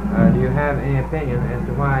do you have any opinion as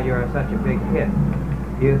to why you're such a big hit?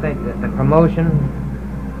 Do you think that the promotion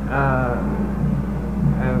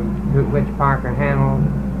which Parker handled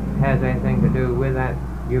has anything to do with that,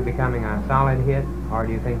 you becoming a solid hit, or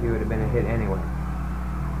do you think you would have been a hit anyway?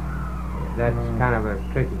 That's kind of a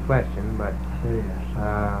tricky question, but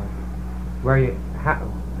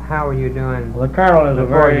how are you doing? Well, the Colonel is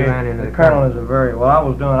Well,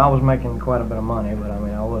 I was making quite a bit of money, but I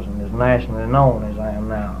mean, I wasn't as nationally known as I am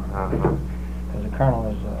now. Because the Colonel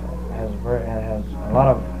has a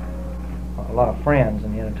lot of friends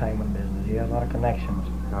in the entertainment business. He has a lot of connections.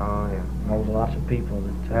 Oh, yeah. Knows lots of people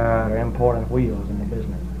that are important wheels in the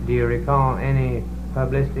business. Do you recall any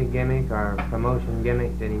publicity gimmick or promotion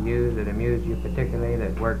gimmick that he used that amused you particularly,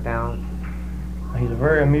 that worked out? He's a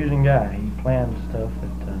very amusing guy. He plans stuff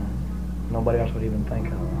that nobody else would even think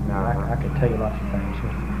of. I could tell you lots of things.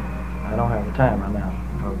 I don't have the time right now.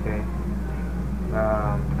 Okay.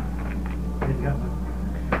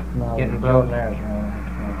 No, getting close. Right.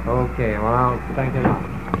 Okay, well, I'll thank you.